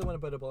 Gotta be the one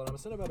about it, and I'm a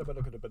sinner, but I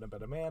could have been a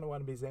better man. I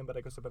want to be Zen, but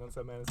I go step on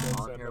some man.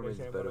 All here was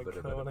But I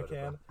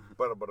can.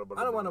 I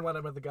I don't want to wet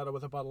him with the gutter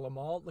with a bottle of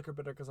malt. Liquor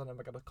bitter because I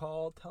never got a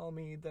call. Tell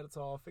me that it's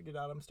all figured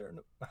out. I'm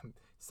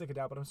sticking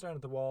out, but I'm staring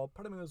at the wall.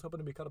 Part of me was hoping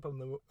to be caught up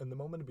in the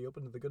moment, to be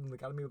open to the good and the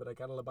God of me, but I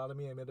got a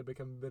lobotomy. I made it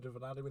become a bit of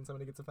an oddity when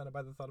somebody gets offended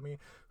by the thought of me.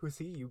 Who's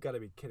he? You gotta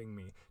be kidding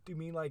me. Do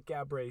me like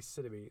Gabrielle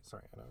Sidibe.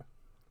 Sorry, I know.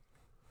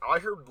 I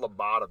heard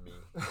lobotomy.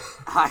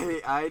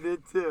 I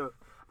did too.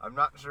 I'm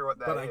not sure what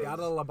that is. But I got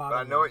a lobotomy. But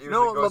I know it usually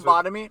No, goes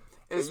lobotomy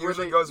with, is it where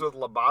usually they, goes with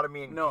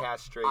lobotomy and No,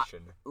 castration.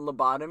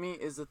 lobotomy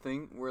is the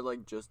thing where,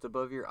 like, just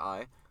above your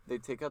eye, they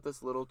take out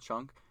this little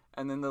chunk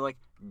and then they, like,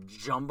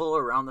 jumble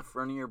around the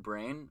front of your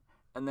brain,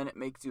 and then it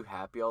makes you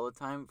happy all the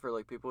time for,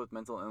 like, people with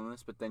mental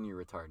illness, but then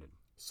you're retarded.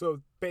 So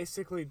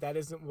basically, that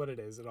isn't what it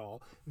is at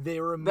all. They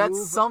remove.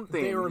 That's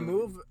something. They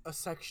remove a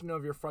section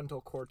of your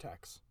frontal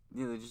cortex.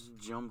 Yeah, they just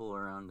jumble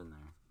around in there.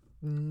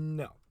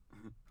 No.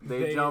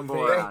 They jumble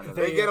they- around in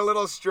They there. get a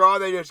little straw,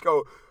 they just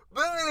go.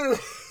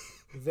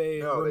 They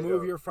No, they remove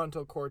don't. your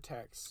frontal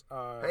cortex.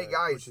 Hey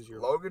guys, which is your...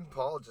 Logan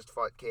Paul just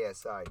fought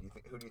KSI.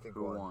 Who do you think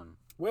Who won? won?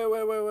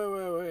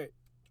 Wait.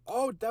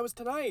 Oh, that was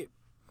tonight.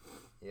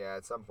 Yeah,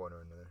 at some point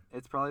or another.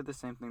 It's probably the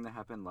same thing that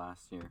happened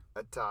last year.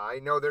 A tie?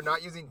 No, they're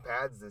not using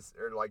pads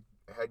or like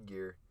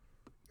headgear.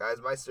 Guys,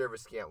 my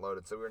service can't load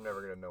it, so we're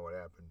never gonna know what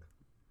happened.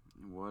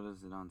 What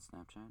is it on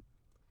Snapchat?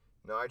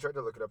 No, I tried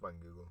to look it up on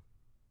Google.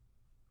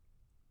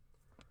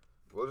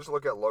 We'll just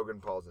look at Logan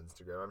Paul's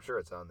Instagram. I'm sure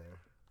it's on there.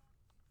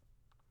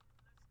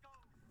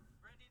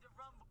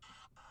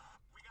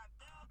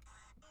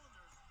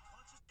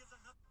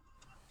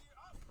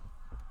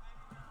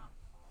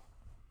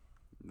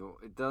 No,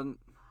 it doesn't.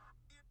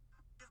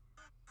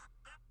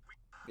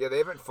 Yeah, they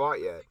haven't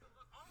fought yet.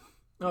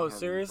 Oh, Yeah,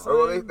 seriously?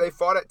 Oh, well, they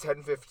fought at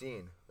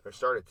 10:15 or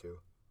started to.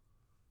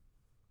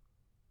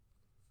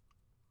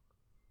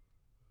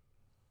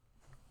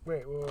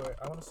 Wait.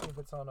 I want to see if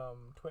it's on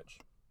Twitch.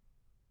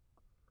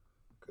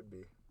 Could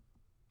be.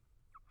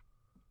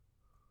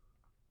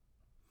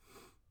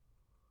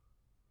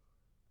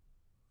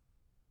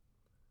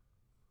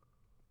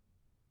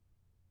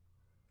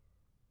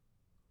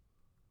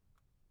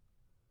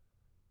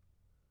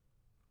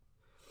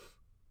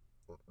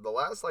 The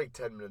last like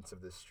 10 minutes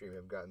of this stream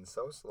have gotten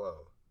so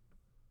slow.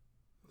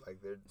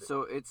 Like they're.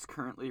 So it's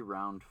currently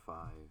round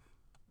 5,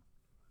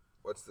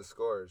 What's the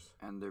scores?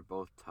 and they're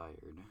both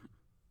tired.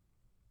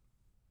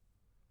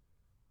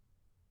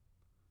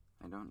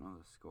 I don't know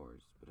the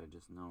scores, but I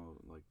just know,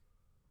 like,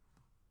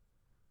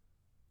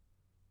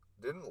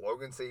 Didn't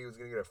Logan say he was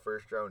gonna get a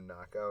first round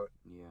knockout?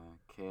 yeah,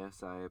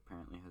 KSI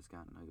apparently has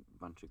gotten a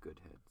bunch of good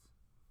hits.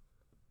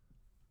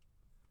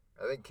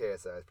 I think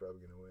KSI is probably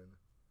gonna win.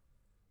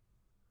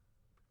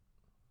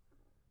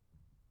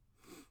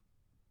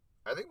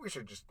 I think we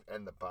should just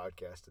end the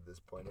podcast at this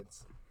point.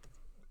 It's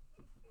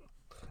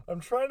I'm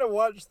trying to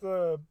watch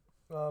the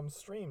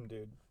stream,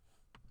 dude.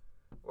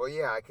 well,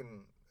 yeah, I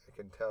can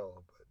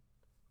tell, but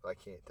well, I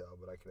can't tell,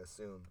 but I can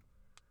assume.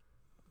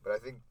 But I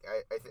think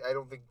I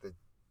don't think the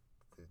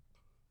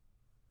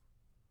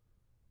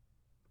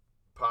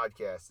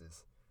podcast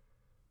is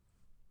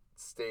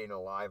staying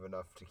alive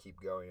enough to keep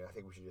going. I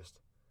think we should just,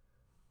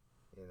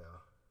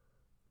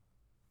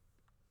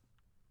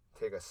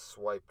 take a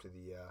swipe to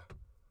the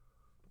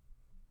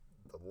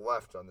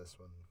left on this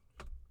one.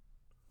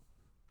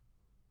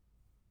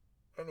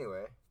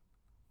 Anyway.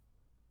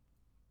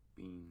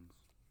 Beans.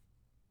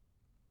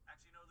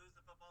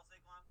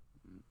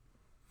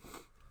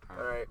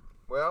 All right.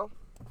 Well,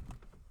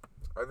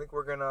 I think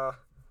we're gonna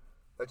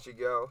let you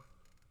go,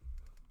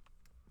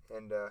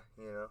 and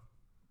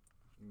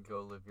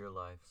Go live your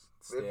lives.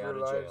 live Stay your out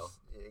of lives. jail.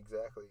 Yeah,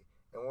 exactly.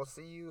 And we'll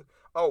see you.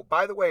 Oh,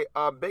 by the way,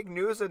 big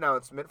news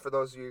announcement for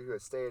those of you who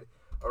have stayed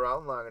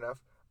around long enough.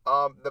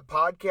 The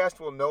podcast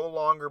will no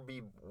longer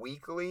be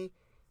weekly;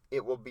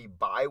 it will be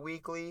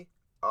bi-weekly.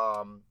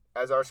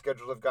 As our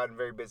schedules have gotten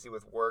very busy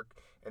with work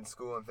and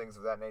school and things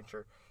of that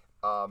nature.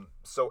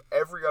 So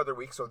every other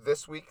week. So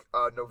this week,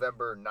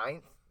 November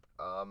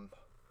 9th.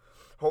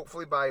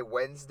 Hopefully by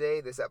Wednesday,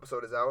 this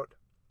episode is out.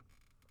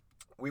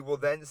 We will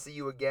then see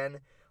you again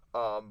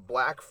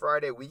Black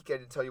Friday weekend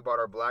to tell you about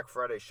our Black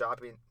Friday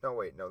shopping. No,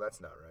 wait, no, that's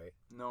not right.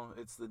 No,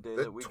 it's the day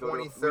The that we go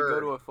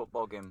 23rd. to a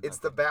football game. It's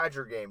the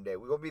Badger game day.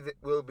 We'll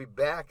be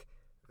back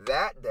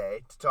that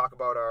day to talk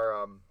about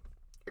our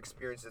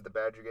experiences at the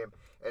Badger game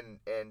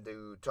and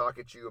to talk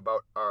at you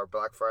about our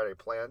Black Friday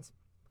plans.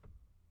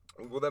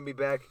 We will then be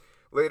back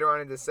later on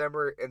in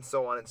December and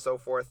so on and so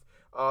forth.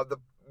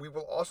 We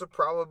will also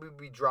probably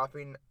be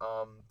dropping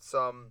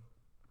some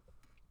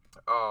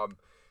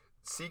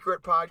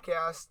secret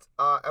podcast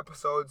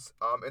episodes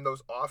in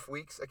those off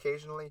weeks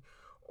occasionally,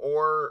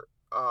 or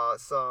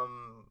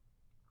some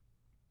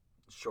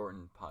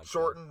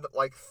shortened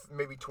like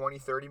maybe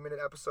 20-30 minute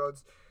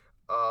episodes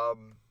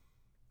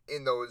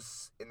in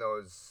those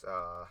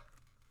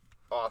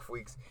off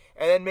weeks,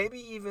 and then maybe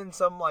even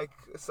some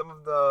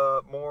of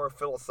the more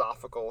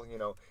philosophical,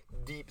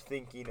 deep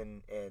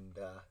thinking and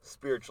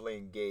spiritually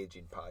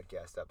engaging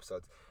podcast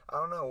episodes. I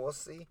don't know, we'll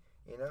see.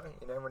 You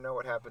never know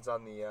what happens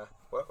on the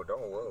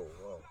whoa.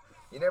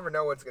 You never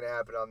know what's going to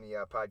happen on the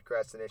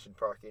Podcrastination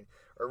Parking,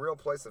 a real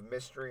place of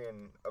mystery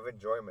and of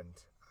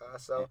enjoyment.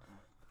 So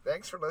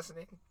thanks for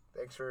listening.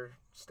 Thanks for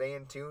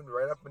staying tuned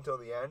right up until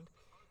the end.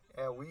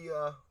 And we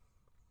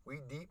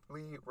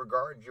deeply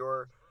regard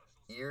your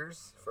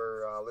ears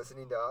for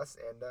listening to us.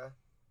 And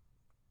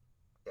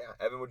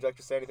Evan, would you like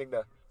to say anything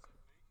to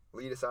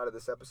lead us out of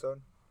this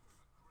episode?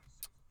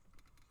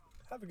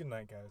 Have a good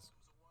night, guys.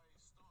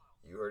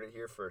 You heard it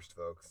here first,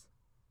 folks.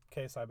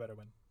 KSI better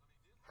win.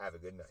 Have a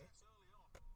good night.